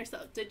blouson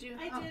yourself, did you?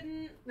 I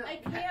didn't. No, I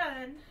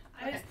can.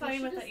 I was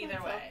playing with it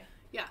either way.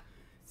 Yeah.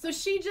 So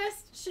she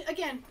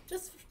again,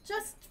 just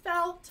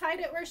fell, tied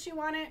it where she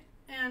wanted,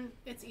 and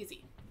it's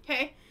easy.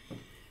 Okay.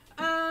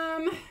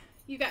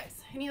 You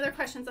guys, any other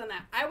questions on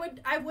that?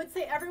 I would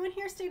say everyone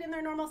here stayed in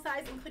their normal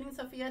size, including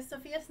Sophia.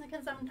 Sophia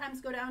can sometimes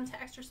go down to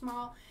extra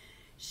small.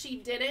 She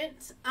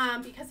didn't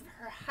because of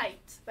her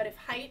height. But if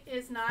height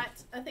is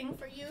not a thing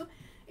for you,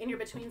 and you're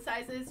between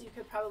sizes, you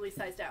could probably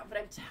size down. But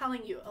I'm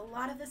telling you, a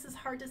lot of this is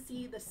hard to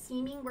see. The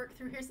seaming work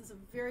through here, this is a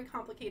very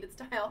complicated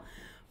style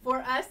for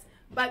us,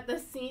 but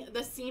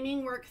the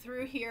seaming work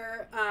through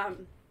here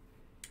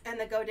and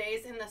the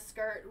godets in the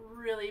skirt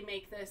really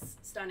make this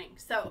stunning.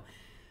 So,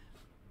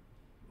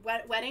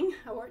 wedding,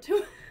 I wore it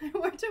to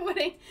a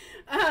wedding,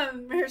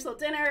 rehearsal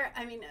dinner,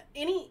 I mean,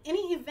 any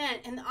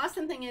event. And the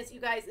awesome thing is, you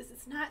guys, is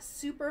it's not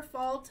super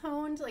fall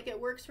toned, like it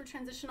works for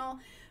transitional,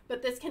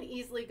 but this can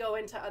easily go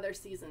into other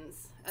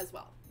seasons as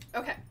well.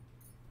 Okay.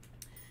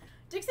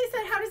 Dixie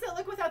said, how does it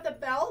look without the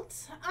belt?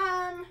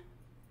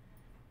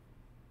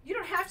 You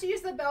don't have to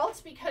use the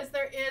belt because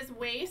there is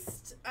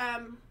waist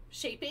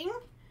shaping,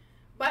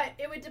 but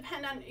it would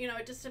depend on,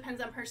 it just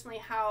depends on personally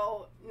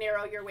how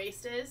narrow your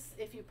waist is,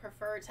 if you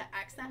prefer to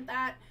accent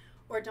that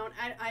or don't.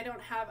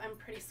 I'm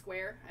pretty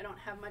square. I don't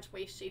have much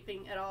waist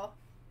shaping at all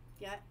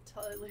yet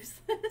until I lose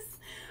this.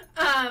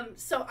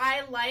 So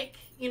I like,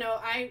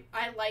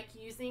 I like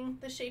using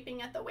the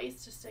shaping at the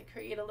waist just to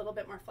create a little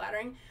bit more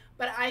flattering,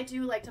 but I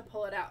do like to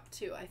pull it out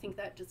too. I think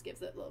that just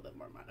gives it a little bit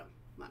more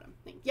modern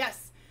thing.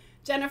 Yes,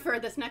 Jennifer,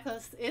 this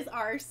necklace is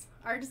ours,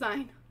 our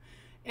design,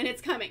 and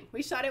it's coming.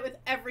 We shot it with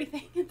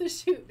everything at the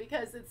shoot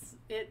because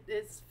it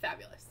is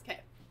fabulous.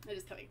 Okay, it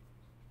is coming.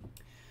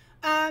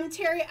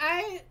 Terry,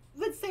 I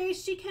would say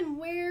she can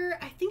wear,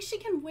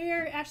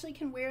 Ashley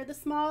can wear the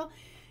small.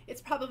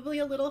 It's probably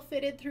a little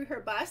fitted through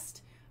her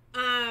bust.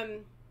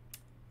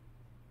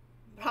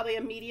 Probably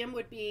a medium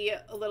would be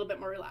a little bit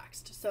more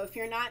relaxed. So if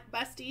you're not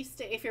busty,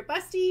 if you're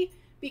busty,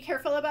 be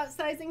careful about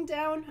sizing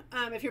down.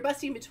 If you're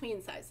busty in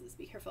between sizes,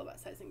 be careful about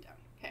sizing down.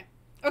 Okay.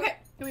 Okay,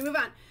 can we move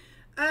on?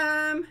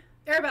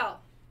 Arabelle.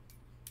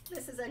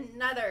 This is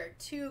another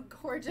two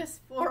gorgeous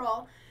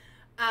floral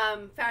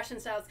fashion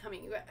styles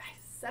coming. I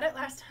said it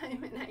last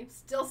time, and I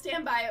still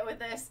stand by it with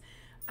this.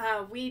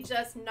 We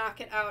just knock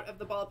it out of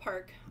the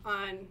ballpark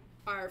on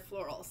our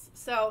florals.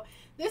 So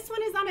this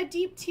one is on a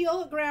deep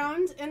teal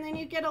ground, and then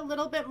you get a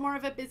little bit more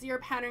of a busier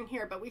pattern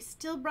here, but we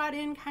still brought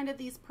in kind of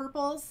these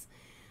purples,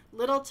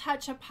 little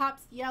touch of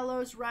pops,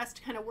 yellows,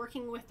 rust, kind of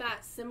working with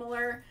that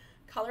similar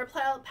color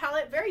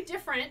palette. Very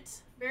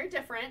different,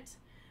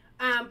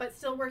 but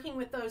still working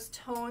with those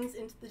tones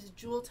into the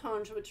jewel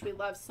tones, which we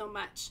love so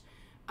much.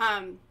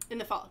 in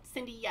the fall.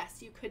 Cindy,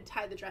 yes, you could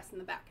tie the dress in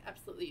the back.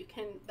 Absolutely, you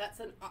can. That's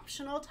an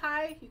optional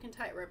tie. You can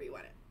tie it wherever you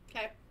want it.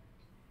 Okay.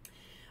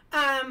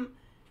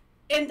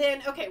 And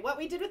then, okay, what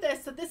we did with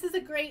this, so this is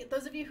a great,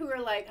 those of you who are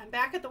like, I'm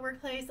back at the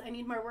workplace, I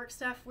need more work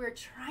stuff. We're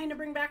trying to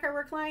bring back our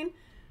work line.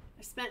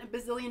 I spent $1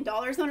 bazillion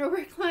on our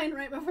work line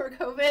right before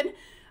COVID.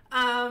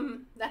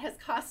 That has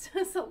cost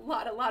us a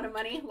lot of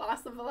money,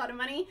 loss of a lot of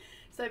money.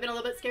 So I've been a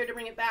little bit scared to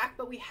bring it back,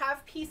 but we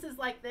have pieces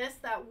like this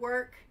that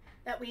work,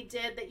 that we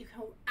did, that you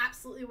can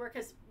absolutely wear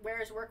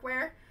as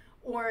workwear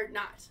or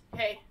not.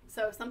 Okay,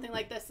 so something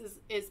like this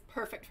is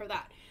perfect for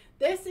that.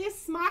 This is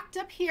smocked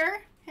up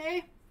here,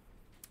 okay?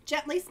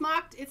 Gently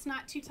smocked. It's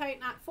not too tight,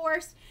 not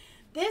forced.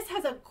 This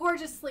has a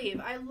gorgeous sleeve.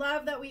 I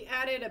love that we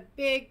added a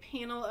big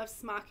panel of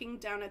smocking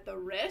down at the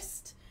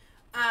wrist.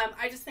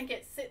 I just think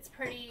it sits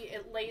pretty,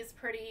 it lays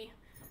pretty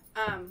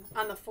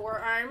on the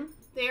forearm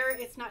there.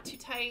 It's not too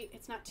tight,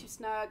 it's not too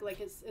snug, like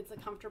it's a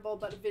comfortable,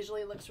 but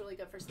visually looks really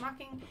good for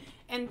smocking.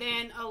 And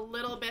then a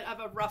little bit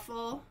of a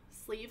ruffle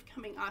sleeve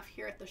coming off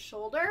here at the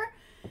shoulder.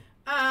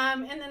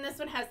 And then this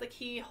one has the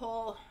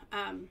keyhole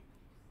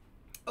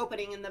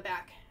opening in the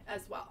back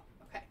as well.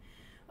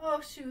 Oh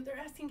shoot, they're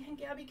asking, can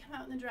Gabby come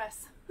out in the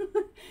dress?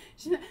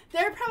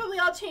 They're probably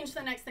all changed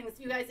the next things.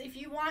 You guys, if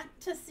you want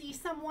to see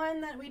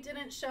someone that we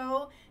didn't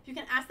show, you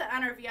can ask that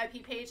on our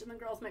VIP page and the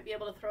girls might be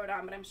able to throw it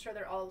on, but I'm sure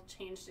they're all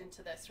changed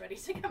into this, ready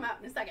to come out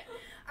in a second.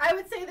 I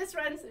would say this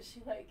runs, is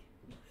she like,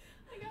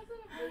 I got that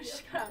on video.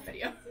 she got on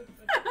video.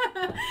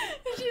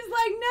 She's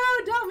like,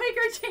 no, don't make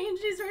her change.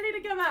 She's ready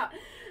to come out.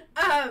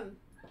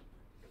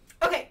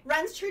 Okay,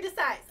 runs true to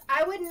size.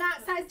 I would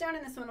not size down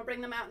in this one. We'll bring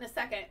them out in a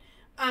second.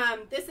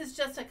 This is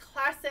just a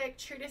classic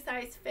true to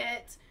size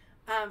fit,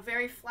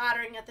 very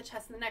flattering at the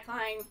chest and the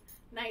neckline,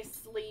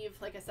 nice sleeve.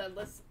 Like I said,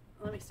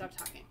 let me stop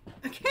talking.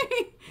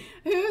 Okay,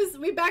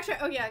 we backtrack.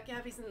 Oh yeah,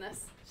 Gabby's in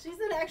this. She's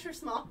an extra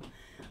small,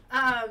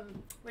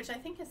 which I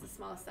think is the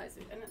smallest size.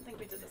 I don't think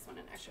we did this one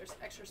in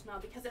extra small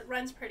because it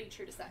runs pretty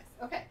true to size.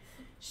 Okay,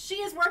 she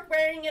is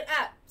wearing it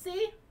up.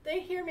 See,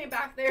 they hear me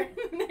back there.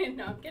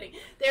 No, I'm kidding.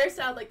 They're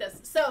styled like this.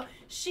 So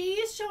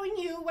she's showing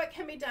you what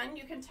can be done.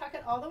 You can tuck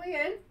it all the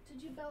way in.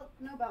 Did you belt?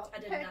 No belt. I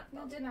did okay.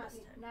 not. Did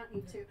not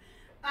need to.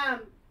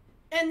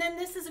 And then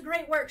this is a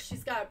great work.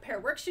 She's got a pair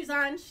of work shoes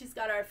on. She's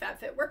got our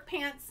FabFit work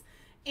pants.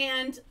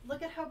 And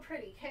look at how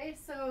pretty, okay?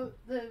 So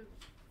the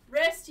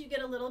wrist, you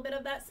get a little bit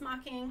of that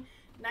smocking,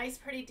 nice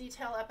pretty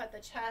detail up at the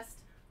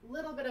chest,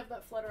 little bit of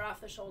that flutter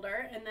off the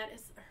shoulder, and that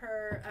is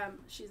her,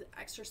 she's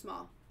extra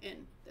small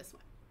in this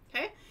one,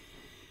 okay?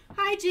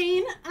 Hi,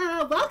 Jane.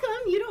 Welcome.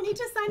 You don't need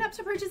to sign up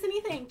to purchase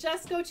anything.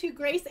 Just go to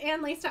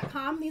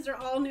graceandlace.com. These are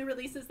all new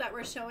releases that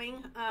we're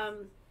showing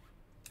on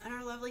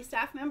our lovely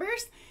staff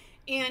members,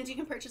 and you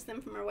can purchase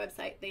them from our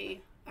website.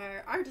 They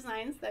are our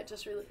designs that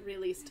just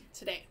released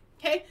today,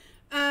 okay?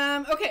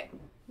 Okay,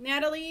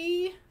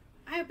 Natalie,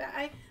 I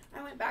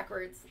went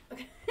backwards.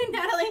 Okay,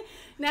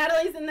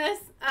 Natalie's in this.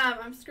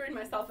 I'm screwing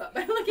myself up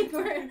by looking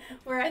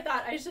where I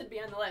thought I should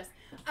be on the list.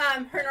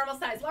 Her normal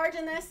size large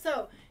in this,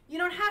 so you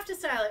don't have to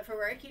style it for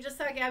work. You just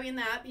saw Gabby in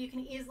that, but you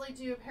can easily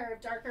do a pair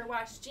of darker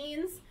washed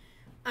jeans.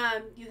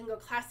 You can go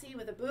classy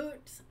with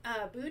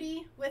a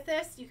booty with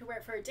this. You can wear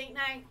it for a date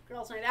night,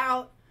 girls' night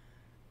out,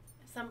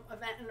 some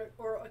event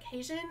or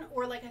occasion,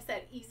 or like I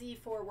said, easy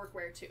for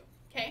workwear too.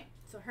 Okay,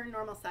 so her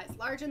normal size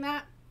large in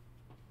that.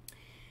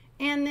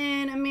 And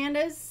then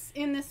Amanda's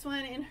in this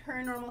one in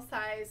her normal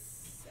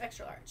size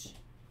extra large,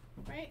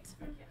 right?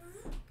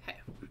 Yes.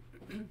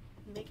 Okay,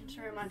 making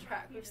sure I'm on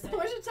track. We have so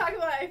much to talk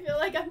about. I feel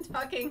like I'm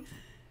talking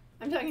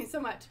so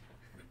much.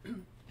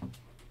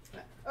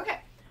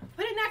 Okay,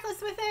 put a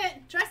necklace with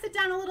it, dress it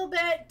down a little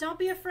bit. Don't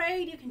be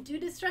afraid. You can do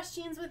distressed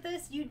jeans with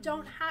this. You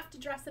don't have to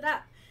dress it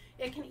up.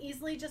 It can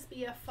easily just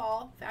be a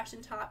fall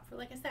fashion top for,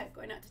 like I said,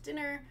 going out to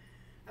dinner,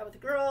 out with the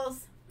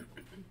girls.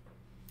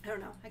 I don't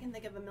know. I can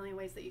think of a million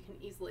ways that you can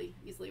easily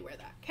wear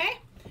that. Okay?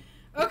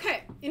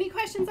 Okay. Any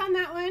questions on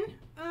that one?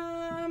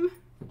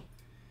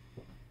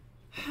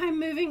 I'm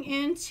moving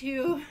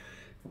into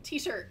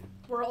t-shirt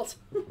world.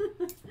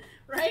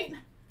 Right?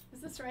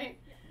 Is this right?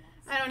 Yes.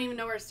 I don't even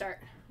know where to start.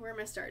 Where am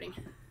I starting?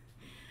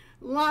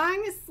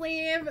 Long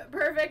sleeve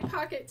perfect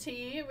pocket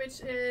tee, which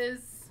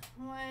is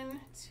 1,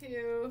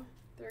 2,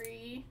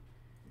 3,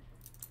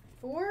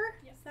 4.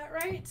 Yes. Is that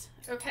right?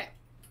 Okay.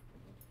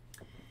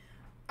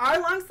 Our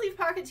long sleeve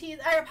pocket tees,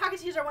 our pocket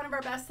tees are one of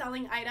our best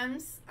selling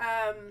items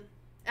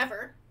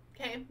ever,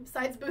 okay,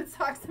 besides boot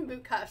socks and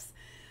boot cuffs.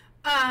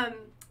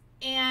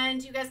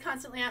 And you guys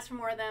constantly ask for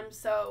more of them,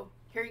 so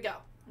here you go.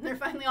 They're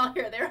finally all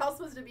here. They were all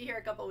supposed to be here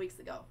a couple weeks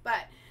ago,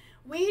 but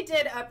we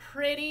did a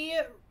pretty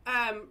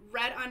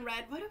red on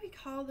red, what do we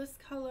call this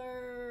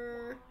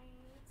color?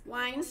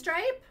 Wine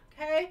stripe,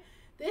 okay.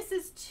 This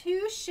is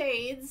 2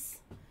 shades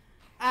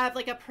of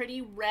like a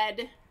pretty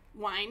red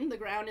wine. The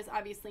ground is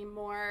obviously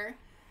more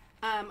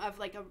of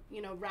like a, you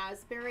know,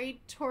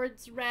 raspberry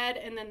towards red,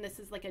 and then this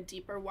is like a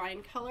deeper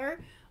wine color.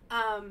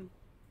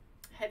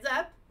 Heads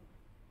up,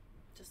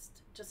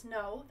 just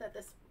know that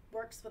this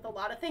works with a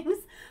lot of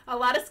things. A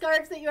lot of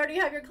scarves that you already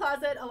have in your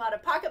closet, a lot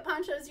of pocket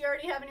ponchos you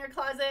already have in your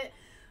closet,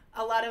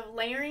 A lot of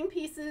layering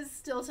pieces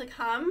still to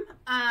come.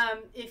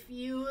 If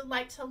you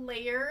like to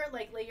layer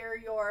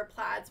your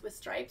plaids with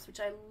stripes, which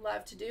I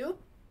love to do,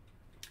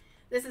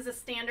 this is a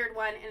standard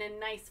one in a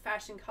nice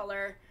fashion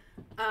color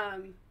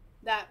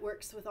that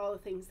works with all the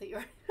things that you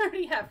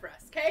already have for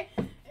us, okay?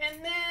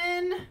 And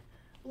then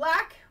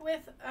black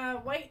with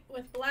white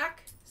with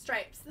black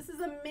stripes. This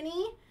is a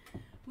mini,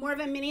 more of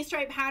a mini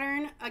stripe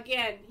pattern.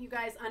 Again, you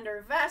guys,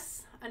 under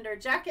vests, under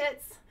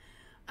jackets,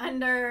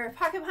 under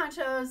pocket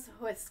ponchos,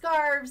 with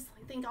scarves,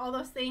 I think all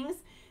those things.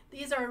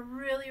 These are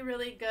really,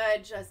 really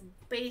good, just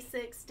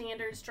basic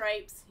standard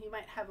stripes. You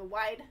might have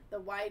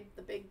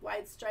the big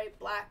wide stripe,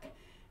 black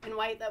and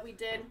white that we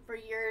did for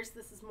years.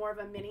 This is more of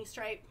a mini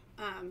stripe,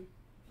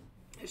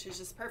 which is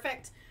just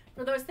perfect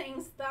for those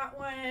things. That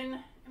one,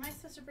 am I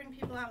supposed to bring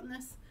people out in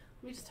this?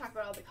 Let me just talk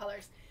about all the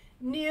colors.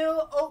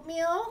 New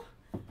oatmeal,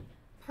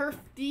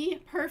 the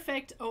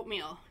perfect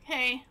oatmeal.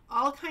 Okay,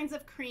 all kinds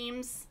of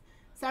creams,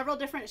 several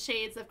different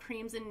shades of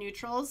creams and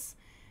neutrals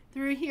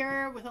through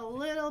here with a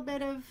little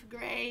bit of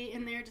gray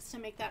in there just to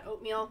make that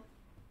oatmeal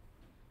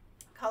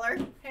color.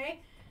 Okay,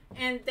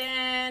 and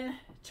then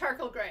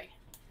charcoal gray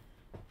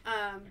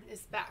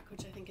is back,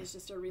 which I think is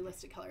just a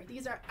realistic color.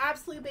 These are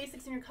absolute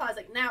basics in your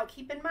closet. Now,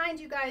 keep in mind,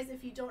 you guys,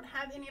 if you don't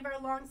have any of our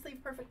long sleeve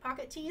perfect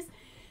pocket tees,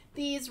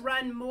 these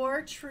run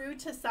more true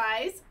to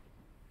size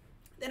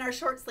than our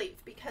short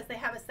sleeve because they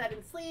have a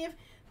set-in sleeve.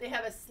 They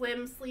have a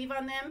slim sleeve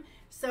on them.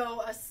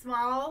 So a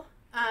small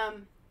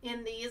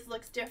in these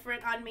looks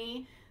different on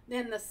me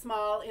than the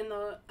small in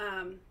the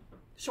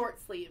short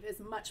sleeve is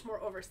much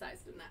more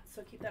oversized than that.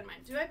 So keep that in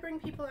mind. Do I bring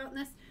people out in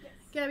this? Yes.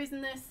 Gabby's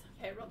in this.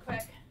 Okay, real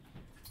quick.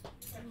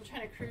 I'm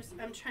trying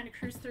to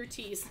cruise through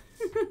tees.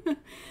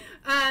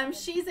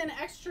 She's an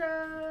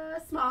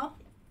extra small,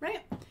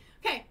 right?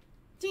 Okay,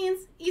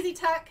 jeans, easy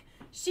tuck.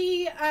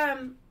 She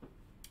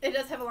it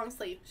does have a long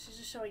sleeve. She's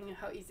just showing you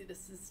how easy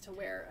this is to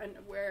wear and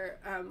wear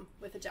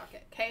with a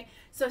jacket. Okay,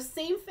 so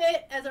same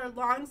fit as our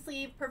long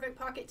sleeve perfect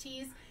pocket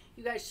tees.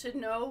 You guys should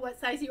know what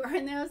size you are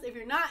in those. If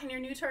you're not and you're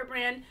new to our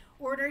brand,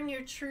 ordering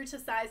your true to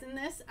size in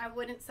this, I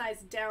wouldn't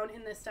size down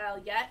in this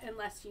style yet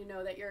unless you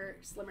know that you're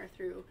slimmer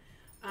through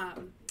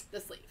the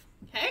sleeve.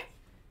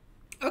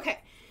 Okay,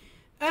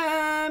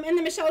 and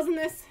then Michelle's in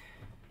this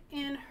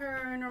in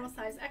her normal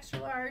size extra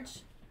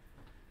large.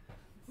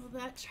 Will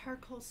that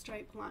charcoal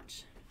stripe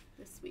launch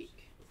this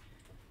week?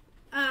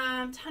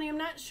 Tanya, I'm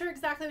not sure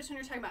exactly which one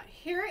you're talking about.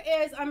 Here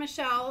is on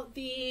Michelle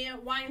the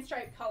wine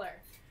stripe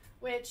color,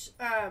 which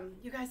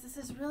you guys, this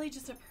is really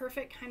just a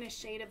perfect kind of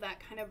shade of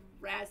that kind of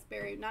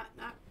raspberry, not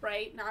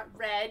bright, not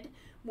red,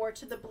 more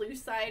to the blue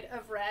side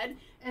of red,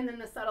 and then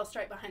the subtle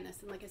stripe behind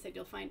this. And like I said,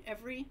 you'll find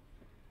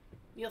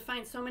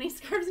so many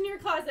scarves in your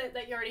closet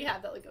that you already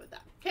have that would go with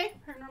that. Okay,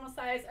 her normal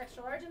size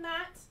extra large in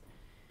that.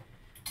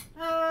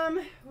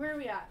 Where are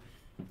we at?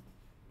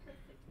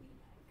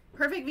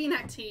 Perfect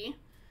V-neck tee.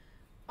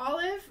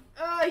 Olive.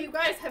 Oh, you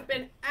guys have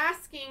been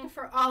asking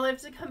for Olive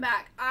to come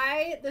back.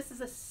 This is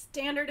a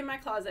standard in my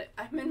closet.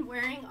 I've been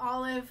wearing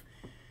Olive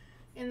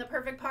in the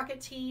perfect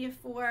pocket tee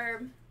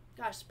for,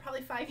 gosh,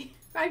 probably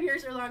five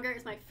years or longer.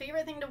 It's my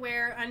favorite thing to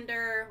wear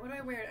under, what do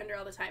I wear it under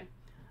all the time?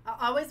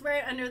 I'll always wear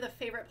it under the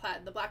favorite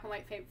plaid, the black and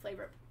white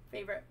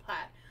favorite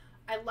plaid.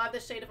 I love the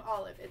shade of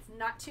Olive. It's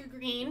not too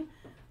green.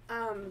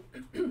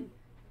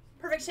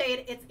 Perfect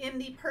shade. It's in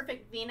the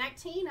perfect V-neck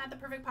tee, not the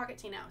perfect pocket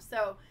tee now.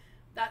 So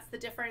that's the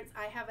difference.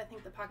 I have, I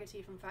think, the pocket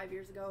tee from 5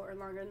 years ago or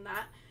longer than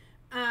that.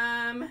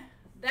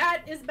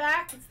 That is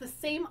back. It's the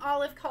same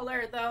olive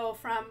color, though,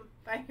 from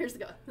 5 years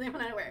ago. Same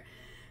one I wear.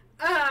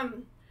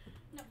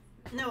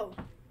 No.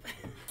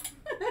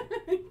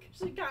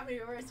 She got me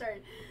before I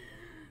started.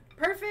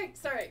 Perfect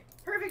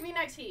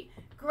V-neck tee.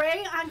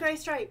 Gray on gray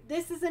stripe.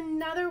 This is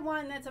another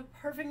one that's a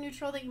perfect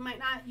neutral that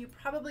you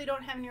probably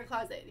don't have in your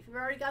closet. If you've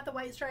already got the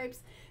white stripes,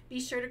 be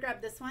sure to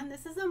grab this one.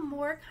 This is a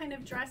more kind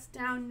of dressed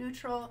down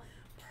neutral,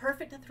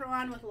 perfect to throw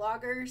on with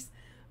loggers.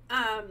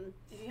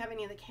 If you have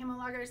any of the camo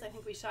loggers, I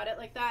think we shot it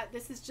like that.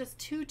 This is just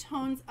 2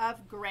 tones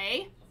of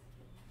gray.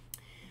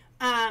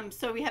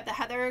 So we have the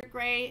heather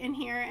gray in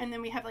here, and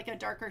then we have like a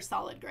darker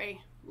solid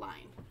gray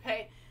line.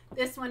 Okay,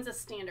 this one's a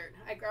standard.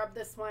 I grabbed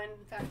this one.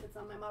 In fact, it's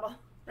on my model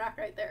rack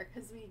right there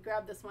because we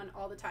grab this one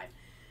all the time.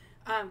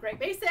 Great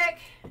basic.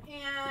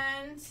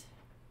 And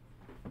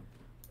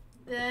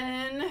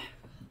then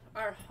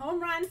our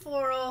home run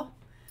floral.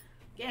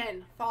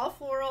 Again, fall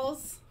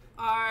florals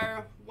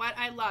are what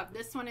I love.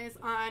 This one is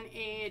on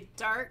a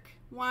dark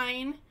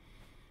wine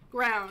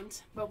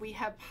ground, but we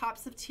have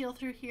pops of teal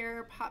through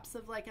here, pops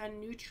of like a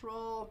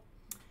neutral,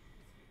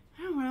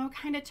 I don't know,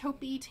 kind of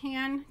taupey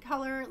tan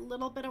color, a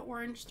little bit of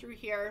orange through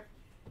here.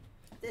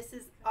 This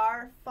is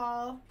our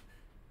fall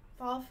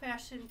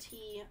fashion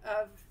tee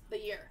of the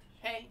year,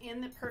 okay,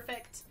 in the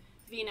perfect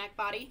V-neck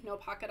body, no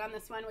pocket on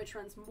this one, which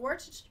runs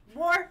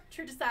more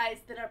true to size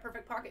than our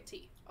perfect pocket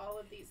tee. All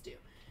of these do.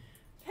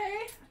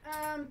 Okay,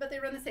 but they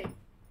run the same.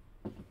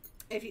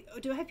 If you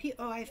do I have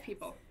people? Oh, I have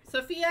people.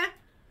 Sophia,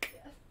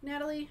 Yes.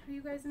 Natalie, are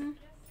you guys in?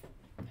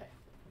 Okay.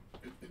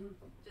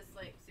 Just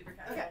like super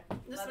casual. Okay.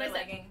 This is what I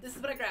said. This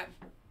is what I grabbed.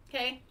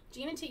 Okay,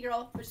 Jean and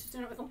T-Girl, but she's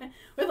doing it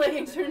with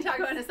leggings. We're going to talk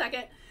about in a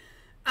second.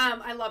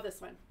 I love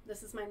this one.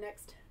 This is my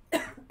next,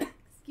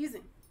 excuse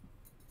me,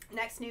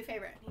 next new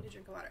favorite. I need to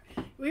drink of water.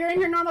 We are in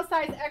your normal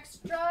size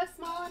extra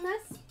small in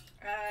this?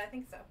 I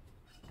think so.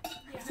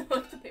 Yeah.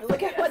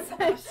 Look at what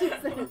size she's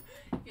in.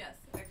 Yes,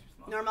 extra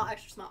small. Normal,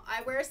 extra small.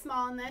 I wear a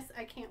small in this.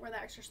 I can't wear the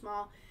extra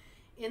small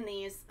in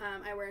these.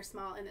 I wear a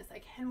small in this. I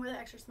can wear the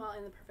extra small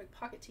in the perfect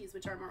pocket tees,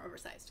 which are more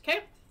oversized.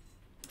 Okay?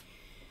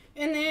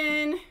 And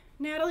then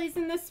Natalie's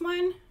in this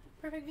one.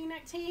 Perfect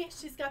V-neck tee.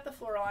 She's got the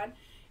floral on.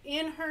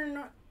 In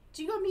her...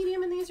 Do you go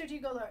medium in these or do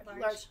you go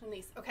large in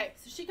these? Okay,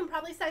 so she can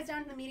probably size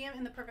down to the medium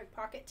in the perfect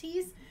pocket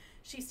tees.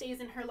 She stays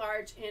in her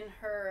large in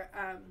her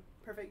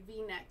perfect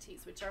V-neck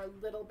tees, which are a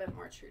little bit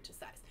more true to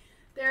size.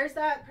 There's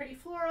that pretty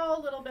floral,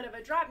 a little bit of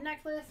a drop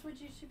necklace, which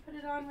you should put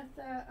it on with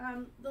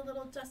the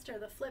little duster,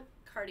 the flip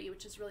Cardi,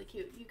 which is really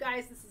cute. You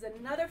guys, this is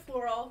another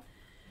floral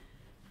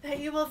that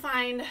you will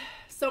find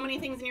so many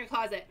things in your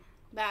closet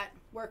that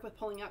work with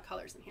pulling out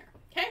colors in here.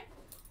 Okay?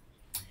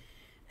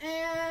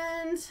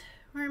 And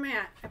where am I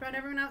at? I brought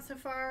everyone out so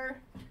far.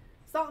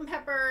 Salt and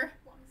pepper.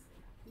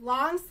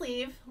 Long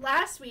sleeve.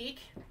 Last week,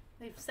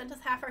 they sent us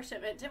half our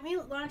shipment. Didn't we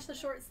launch the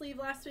short sleeve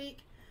last week?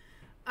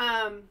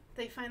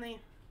 They finally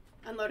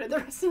unloaded the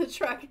rest of the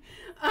truck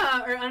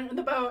or on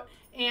the boat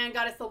and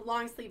got us the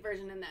long sleeve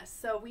version in this.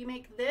 So we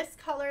make this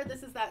color.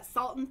 This is that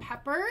salt and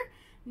pepper.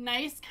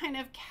 Nice kind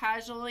of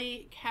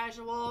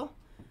casual.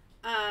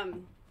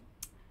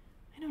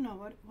 I don't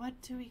know,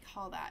 what do we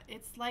call that?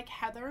 It's like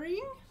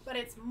heathering, but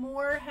it's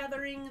more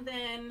heathering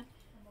than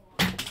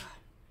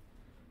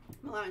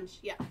melange.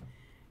 Yeah,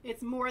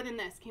 it's more than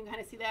this. Can you kind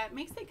of see that?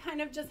 Makes it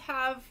kind of just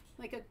have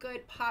like a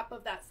good pop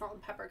of that salt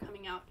and pepper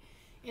coming out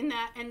in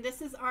that. And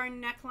this is our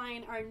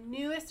neckline, our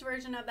newest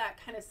version of that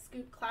kind of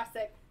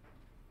classic,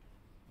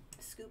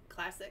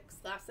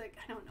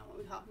 I don't know what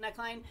we call it,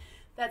 neckline.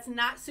 That's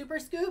not super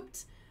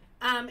scooped,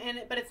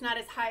 but it's not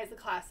as high as the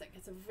classic.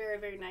 It's a very,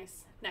 very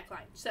nice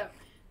neckline. So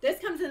this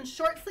comes in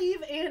short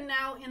sleeve and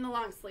now in the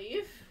long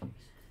sleeve.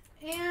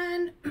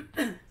 And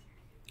I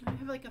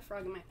have like a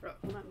frog in my throat.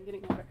 Hold on, I'm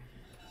getting water.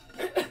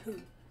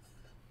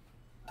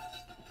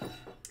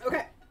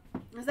 Okay,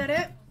 is that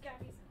it?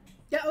 Gabby's in it.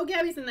 Yeah, oh,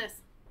 Gabby's in this.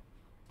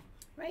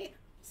 Right?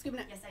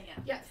 Scooping it. Yes, I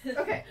am. Yes.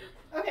 Okay.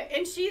 Okay,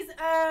 and she's,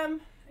 are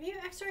you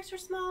extra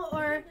small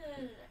or?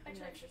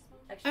 Extra small.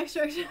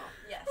 Extra small.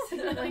 Yes.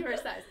 Really her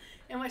size.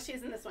 And what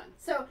she's in this one.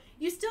 So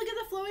you still get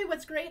the flowy.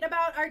 What's great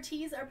about our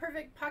tees, our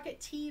perfect pocket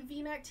tee,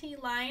 V-neck tee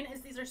line,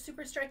 is these are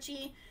super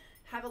stretchy,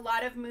 have a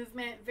lot of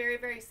movement, very,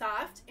 very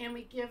soft, and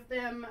we give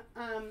them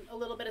a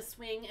little bit of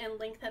swing and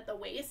length at the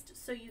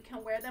waist, so you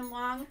can wear them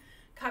long,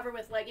 cover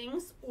with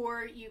leggings,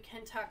 or you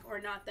can tuck or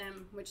knot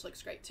them, which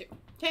looks great too.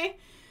 Okay.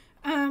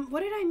 What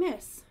did I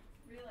miss?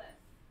 Real it.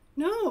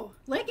 No,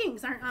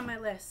 leggings aren't on my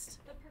list.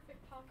 The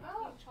perfect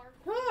pocket charcoal.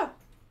 Oh,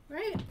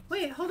 right.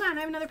 Wait, hold on.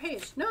 I have another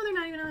page. No, they're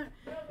not even on.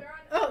 No, they're on.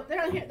 Oh,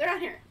 they're on here. They're on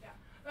here.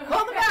 Yeah.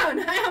 Hold them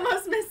down. I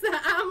almost missed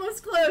that. I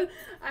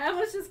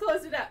almost just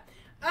closed it up.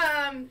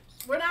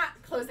 We're not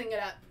closing it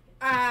up.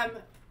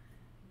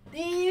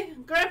 The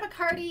Grandpa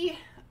Cardi.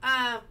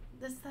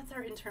 That's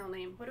our internal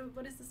name.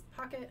 What is this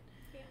pocket?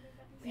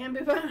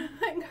 Bambü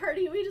button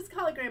Cardi. We just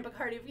call it Grandpa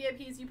Cardi.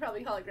 VIPs, you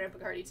probably call it Grandpa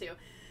Cardi too.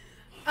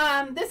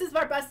 This is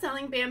our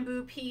best-selling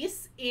bamboo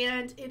piece,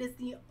 and it is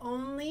the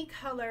only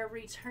color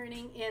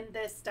returning in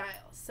this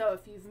style. So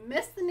if you've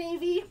missed the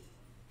navy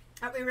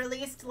that we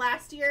released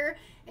last year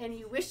and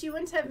you wish you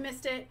wouldn't have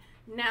missed it,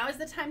 now is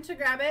the time to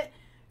grab it.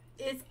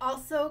 It's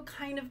also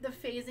kind of the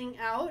phasing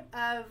out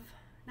of,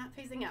 not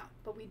phasing out,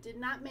 but we did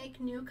not make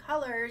new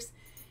colors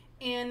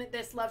in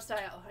this love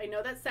style. I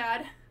know that's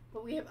sad,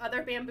 but we have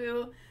other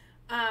bamboo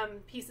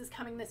pieces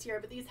coming this year,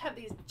 but these have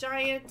these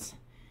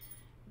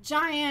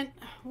giant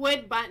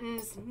wood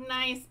buttons,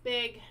 nice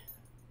big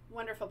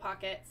wonderful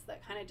pockets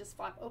that kind of just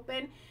flop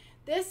open.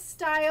 This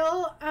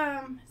style,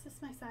 is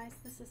this my size?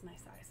 This is my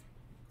size.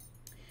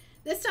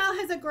 This style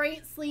has a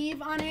great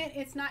sleeve on it.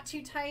 It's not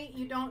too tight.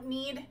 You don't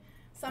need,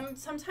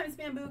 sometimes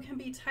bamboo can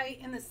be tight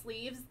in the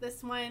sleeves.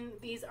 This one,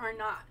 these are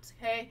not,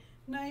 okay?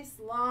 Nice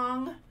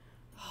long,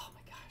 oh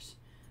my gosh,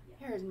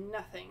 there is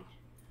nothing,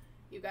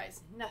 you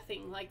guys,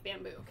 nothing like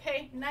bamboo,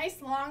 okay?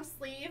 Nice long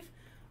sleeve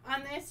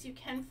on this. You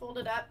can fold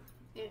it up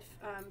if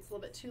it's a little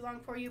bit too long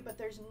for you, but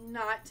there's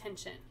not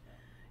tension.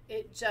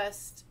 It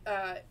just,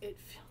 it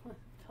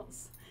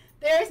feels,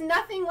 there's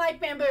nothing like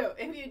bamboo.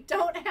 If you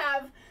don't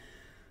have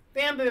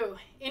bamboo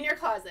in your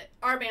closet,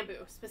 our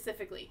bamboo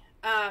specifically,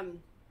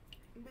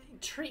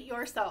 treat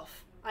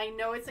yourself. I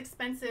know it's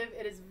expensive.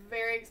 It is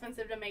very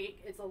expensive to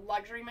make. It's a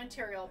luxury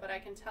material, but I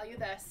can tell you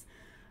this.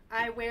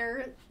 I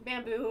wear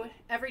bamboo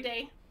every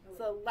day. It's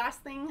the last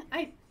thing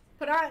I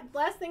put on,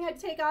 last thing I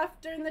take off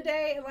during the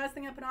day, and last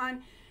thing I put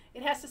on.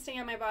 It has to stay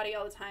on my body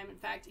all the time. In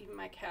fact, even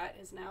my cat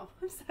is now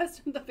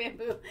obsessed with the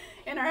bamboo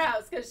in our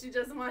house because she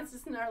just wants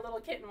to, our little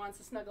kitten wants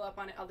to snuggle up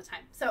on it all the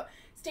time. So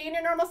stay in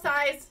your normal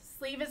size.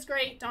 Sleeve is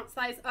great. Don't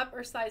size up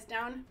or size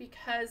down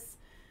because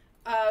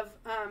of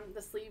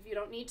the sleeve. You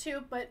don't need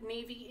to, but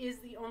navy is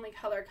the only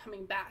color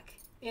coming back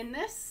in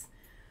this.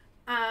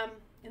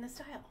 in the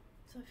style.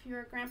 So if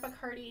you're a Grandpa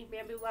Cardi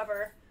Bambü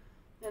lover,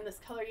 and this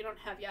color you don't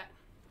have yet,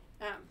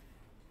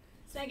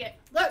 snag it.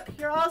 Look,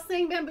 you're all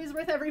saying Bamboo's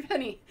worth every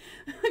penny.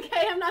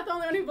 Okay, I'm not the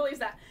only one who believes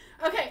that.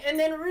 Okay, and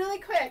then really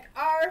quick,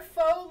 our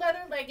faux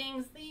leather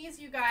leggings. These,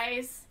 you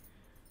guys,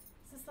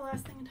 is this the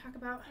last thing to talk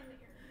about?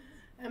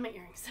 My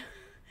earrings.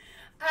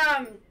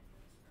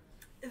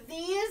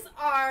 These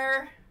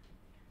are,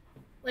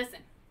 listen,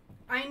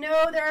 I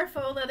know there are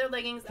faux leather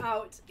leggings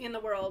out in the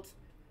world,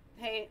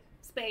 hey,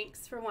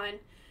 Spanx for one,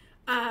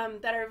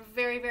 that are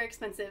very, very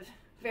expensive,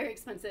 very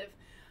expensive.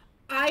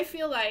 I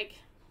feel like,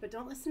 but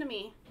don't listen to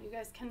me, you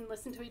guys can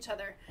listen to each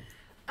other.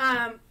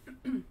 I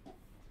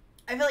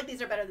feel like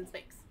these are better than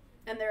Spanx,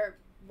 and they're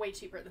way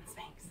cheaper than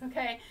Spanx,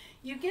 okay?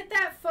 You get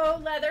that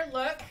faux leather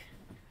look,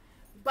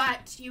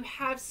 but you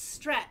have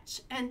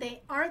stretch, and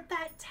they aren't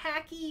that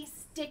tacky,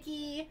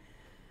 sticky,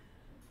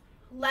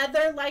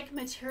 leather-like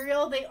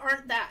material. They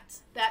aren't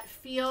that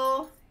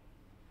feel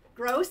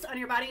gross on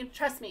your body.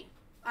 Trust me,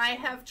 I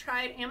have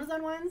tried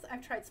Amazon ones,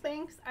 I've tried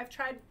Spanx, I've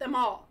tried them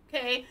all,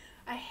 okay?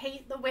 I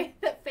hate the way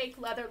that fake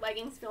leather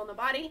leggings feel in the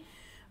body.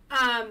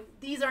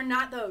 These are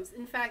not those.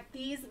 In fact,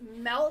 these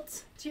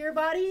melt to your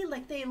body,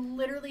 like they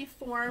literally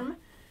form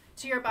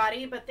to your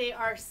body, but they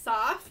are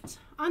soft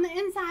on the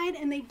inside,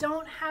 and they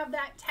don't have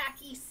that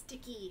tacky,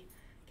 sticky,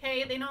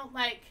 okay? They don't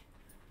like,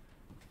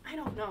 I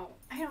don't know.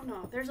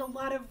 There's a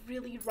lot of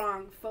really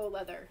wrong faux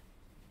leather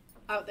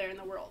out there in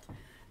the world.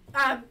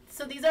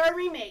 So these are a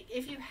remake.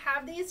 If you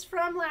have these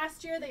from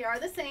last year, they are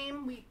the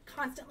same. We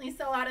constantly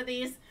sell out of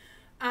these.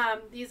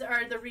 These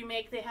are the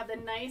remake. They have the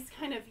nice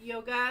kind of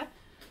yoga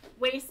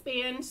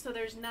waistband, so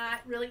there's not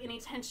really any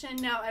tension.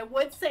 Now, I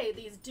would say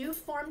these do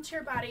form to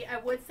your body. I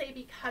would say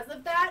because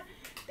of that,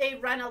 they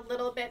run a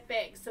little bit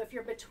big. So if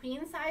you're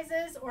between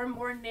sizes or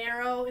more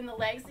narrow in the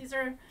legs, these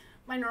are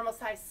my normal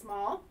size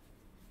small.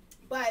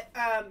 But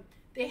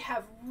they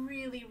have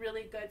really,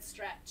 really good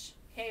stretch,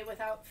 okay,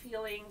 without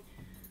feeling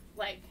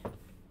like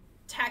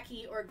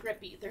tacky or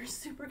grippy. They're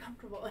super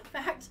comfortable. In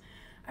fact,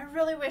 I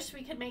really wish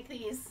we could make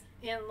these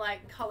in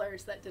like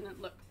colors that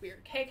didn't look weird,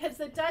 okay, because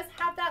it does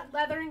have that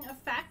leathering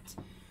effect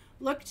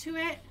look to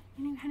it.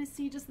 And you kind of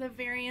see just the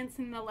variance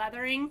in the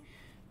leathering,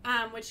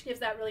 which gives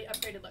that really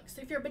upgraded look.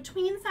 So if you're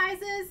between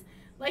sizes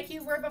like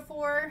you were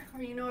before,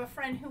 or you know a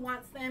friend who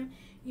wants them,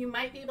 you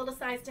might be able to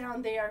size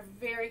down. They are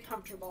very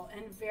comfortable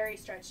and very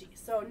stretchy.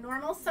 So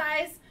normal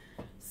size,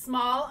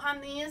 small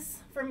on these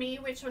for me,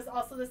 which was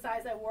also the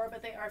size I wore,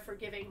 but they are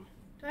forgiving.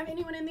 Do I have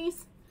anyone in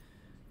these?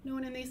 No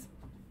one in these?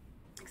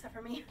 Except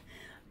for me.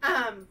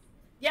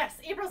 Yes,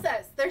 April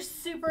says they're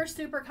super,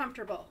 super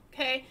comfortable,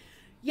 okay?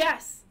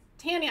 Yes,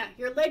 Tanya,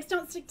 your legs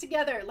don't stick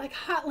together like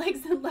hot legs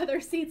and leather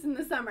seats in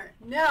the summer.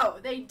 No,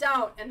 they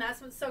don't, and that's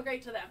what's so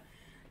great to them.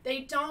 They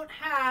don't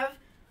have,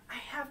 I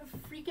have a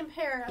freaking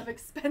pair of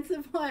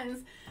expensive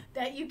ones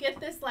that you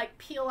get this like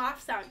peel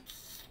off sound,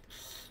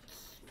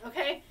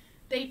 okay?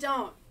 They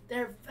don't.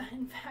 They're,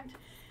 in fact,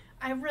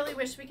 I really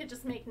wish we could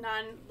just make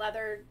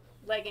non-leather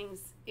leggings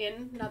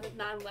in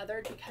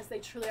non-leather, because they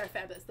truly are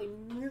fabulous. They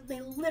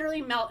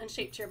literally melt and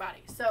shape to your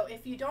body. So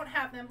if you don't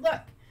have them,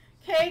 look,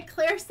 okay,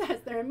 Claire says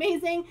they're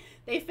amazing.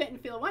 They fit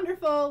and feel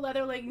wonderful.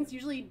 Leather leggings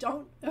usually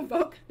don't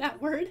evoke that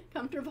word,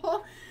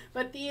 comfortable,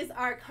 but these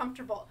are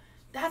comfortable.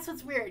 That's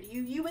what's weird.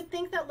 You would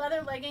think that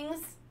leather leggings,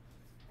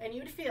 and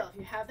you would feel, if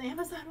you have the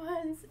Amazon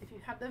ones, if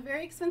you have the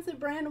very expensive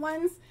brand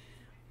ones,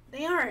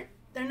 they aren't.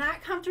 They're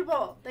not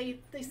comfortable. They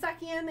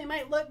suck you in. They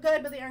might look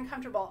good, but they aren't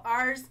comfortable.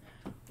 Ours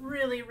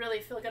really,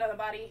 really feel good on the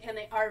body, and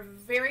they are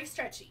very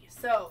stretchy.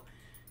 So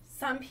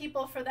some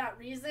people, for that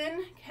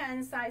reason,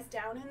 can size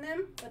down in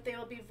them, but they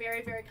will be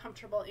very, very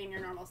comfortable in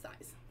your normal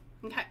size.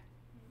 Okay.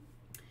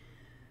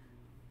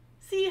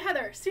 See,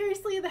 Heather,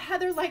 seriously, the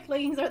Heather-like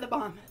leggings are the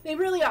bomb. They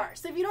really are.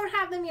 So if you don't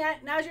have them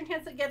yet, now's your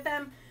chance to get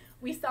them.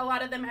 We sell a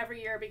lot of them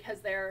every year because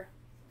they're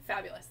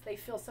fabulous. They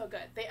feel so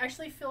good. They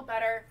actually feel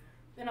better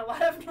than a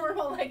lot of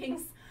normal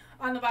leggings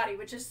on the body,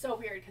 which is so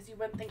weird because you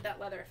wouldn't think that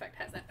leather effect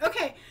has that.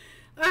 Okay,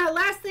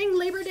 last thing,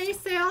 Labor Day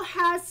sale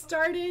has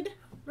started,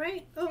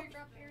 right? Oh,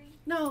 Teardrop earrings.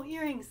 no,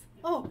 earrings.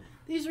 Oh,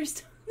 these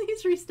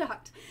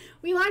restocked.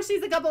 We launched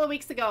these a couple of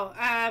weeks ago,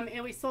 and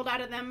we sold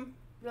out of them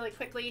really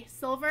quickly.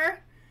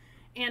 Silver,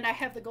 and I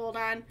have the gold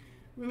on.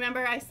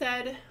 Remember I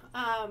said,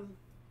 I'm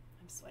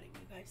sweating,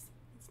 you guys.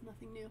 It's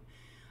nothing new.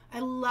 I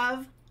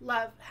love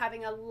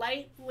having a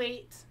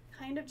lightweight,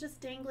 kind of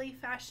just dangly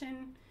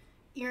fashion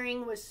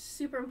earring was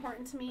super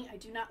important to me. I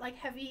do not like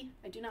heavy.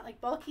 I do not like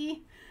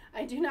bulky.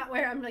 I do not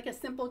wear, I'm like a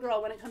simple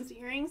girl when it comes to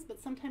earrings,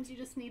 but sometimes you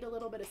just need a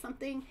little bit of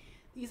something.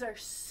 These are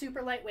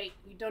super lightweight.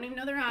 You don't even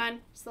know they're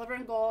on. Silver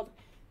and gold.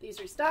 These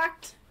are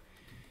stocked.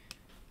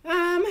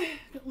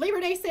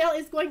 Labor Day sale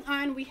is going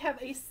on. We have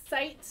a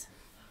site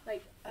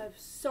like of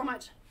so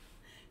much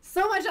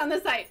on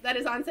the site that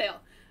is on sale.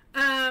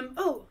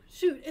 Oh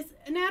shoot, is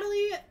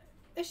Natalie,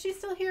 is she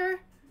still here?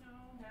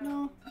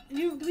 No.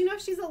 Do we know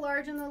if she's a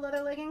large in the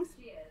leather leggings?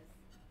 She is.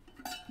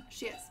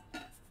 She is.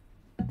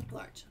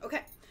 Large.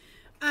 Okay.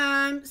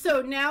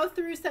 So now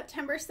through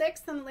September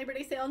 6th on the Labor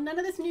Day sale, none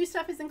of this new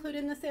stuff is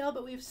included in the sale,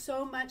 but we have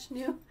so much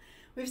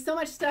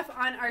stuff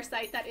on our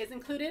site that is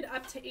included,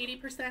 up to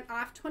 80%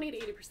 off, 20 to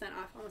 80%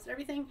 off almost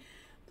everything,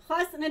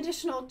 plus an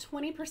additional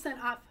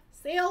 20% off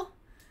sale,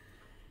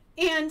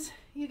 and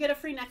you get a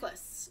free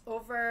necklace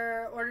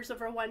over orders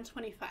over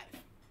 $125.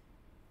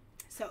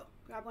 So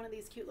grab one of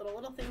these cute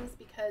little things,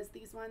 because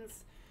these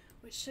ones,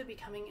 which should be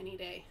coming any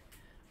day,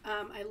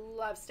 I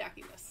love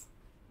stacking this.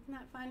 Isn't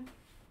that fun?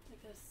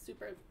 Like a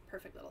super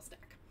perfect little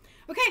stack.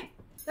 Okay,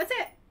 that's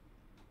it.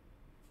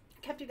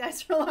 I kept you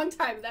guys for a long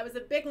time. That was a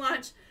big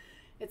launch.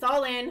 It's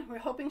all in. We're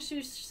hoping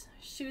shoes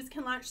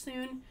can launch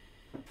soon.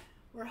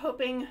 We're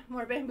hoping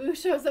more Bambü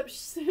shows up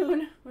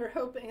soon. We're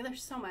hoping,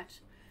 there's so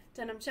much.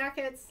 Denim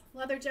jackets,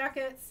 leather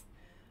jackets,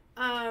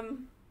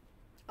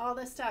 all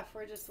this stuff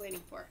we're just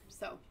waiting for.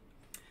 So,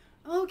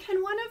 oh,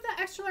 can one of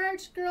the extra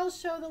large girls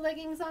show the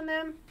leggings on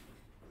them?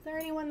 Is there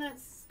anyone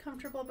that's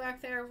comfortable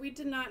back there? We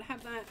did not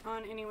have that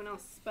on anyone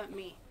else but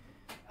me.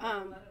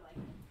 On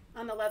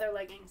the leather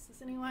leggings.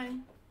 Is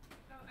anyone?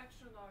 Oh,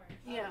 extra large.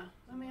 Yeah.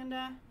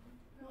 Amanda,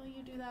 will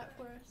you do that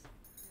for us?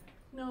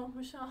 No,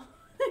 Michelle.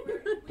 We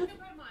can put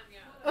them on,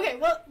 yeah. Okay,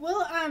 well,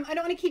 we'll I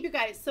don't want to keep you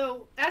guys,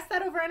 so ask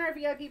that over on our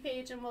VIP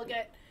page, and we'll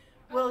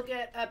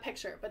get a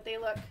picture. But they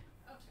look. Okay.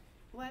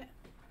 What?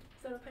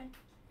 Is that okay?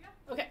 Yeah.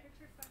 Okay.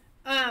 Picture's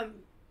fine.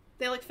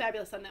 They look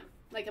fabulous on them.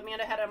 Like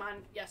Amanda had them on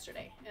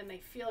yesterday, and they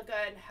feel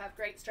good, have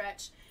great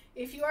stretch.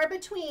 If you are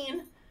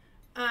between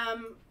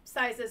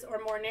sizes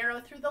or more narrow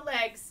through the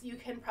legs, you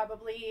can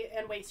probably,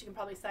 and waist, you can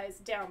probably size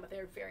down, but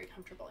they're very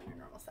comfortable in your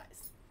normal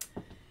size.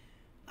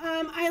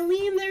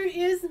 Eileen, there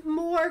is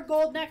more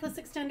gold necklace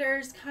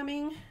extenders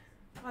coming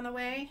on the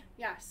way.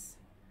 Yes.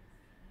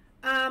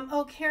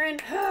 Oh, Karen,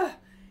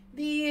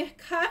 the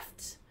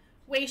cuffed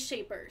waist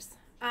shapers.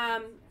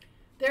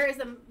 There is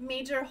a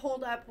major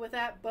holdup with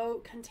that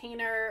boat,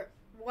 container,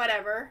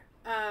 whatever.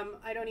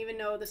 I don't even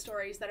know the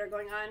stories that are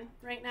going on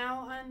right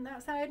now on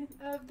that side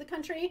of the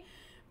country,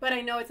 but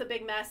I know it's a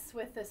big mess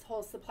with this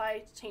whole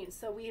supply chain.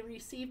 So we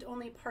received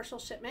only partial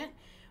shipment.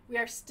 We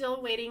are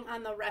still waiting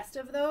on the rest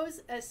of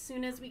those. As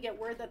soon as we get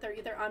word that they're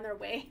either on their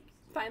way,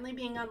 finally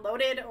being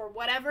unloaded or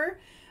whatever,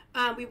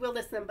 we will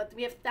list them. But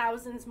we have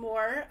thousands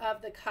more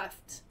of the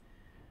cuffed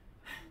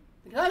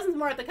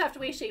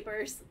waist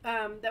shapers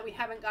that we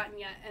haven't gotten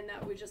yet, and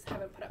that we just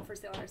haven't put up for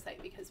sale on our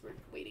site because we're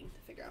waiting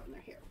to figure out when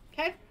they're here.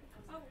 Okay?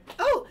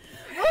 Oh,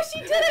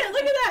 she did it!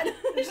 Look at that!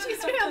 She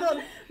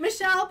scrambled.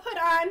 Michelle put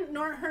on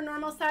her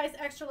normal size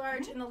extra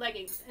large in the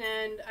leggings,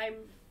 and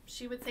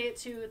she would say it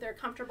too. They're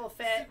comfortable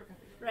fit,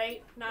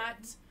 right?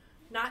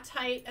 Not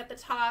tight at the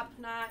top,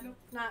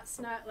 not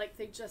snug. Like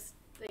they just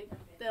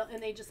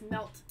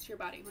melt to your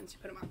body once you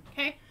put them on.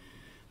 Okay.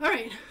 All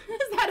right.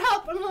 Does that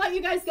help? I'm gonna let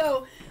you guys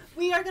go.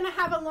 We are gonna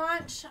have a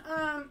launch.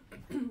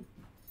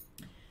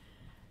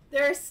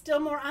 There's still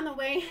more on the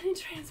way in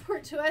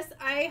transport to us.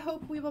 I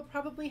hope we will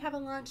probably have a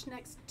launch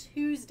next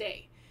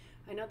Tuesday.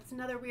 I know that's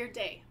another weird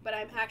day, but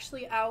I'm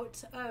actually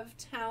out of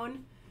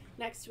town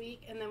next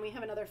week, and then we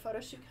have another photo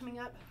shoot coming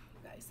up,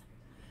 you guys.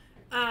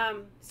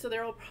 So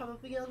there will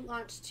probably be a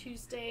launch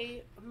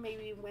Tuesday,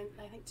 maybe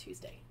I think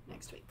Tuesday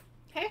next week.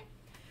 Okay?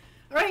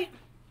 All right.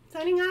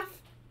 Signing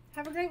off.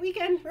 Have a great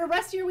weekend, or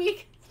rest of your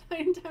week. It's not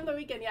even time of the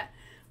weekend yet.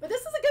 But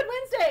this is a good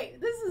Wednesday.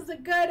 This is a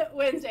good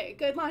Wednesday.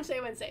 Good launch day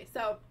Wednesday.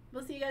 So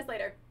we'll see you guys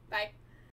later. Bye.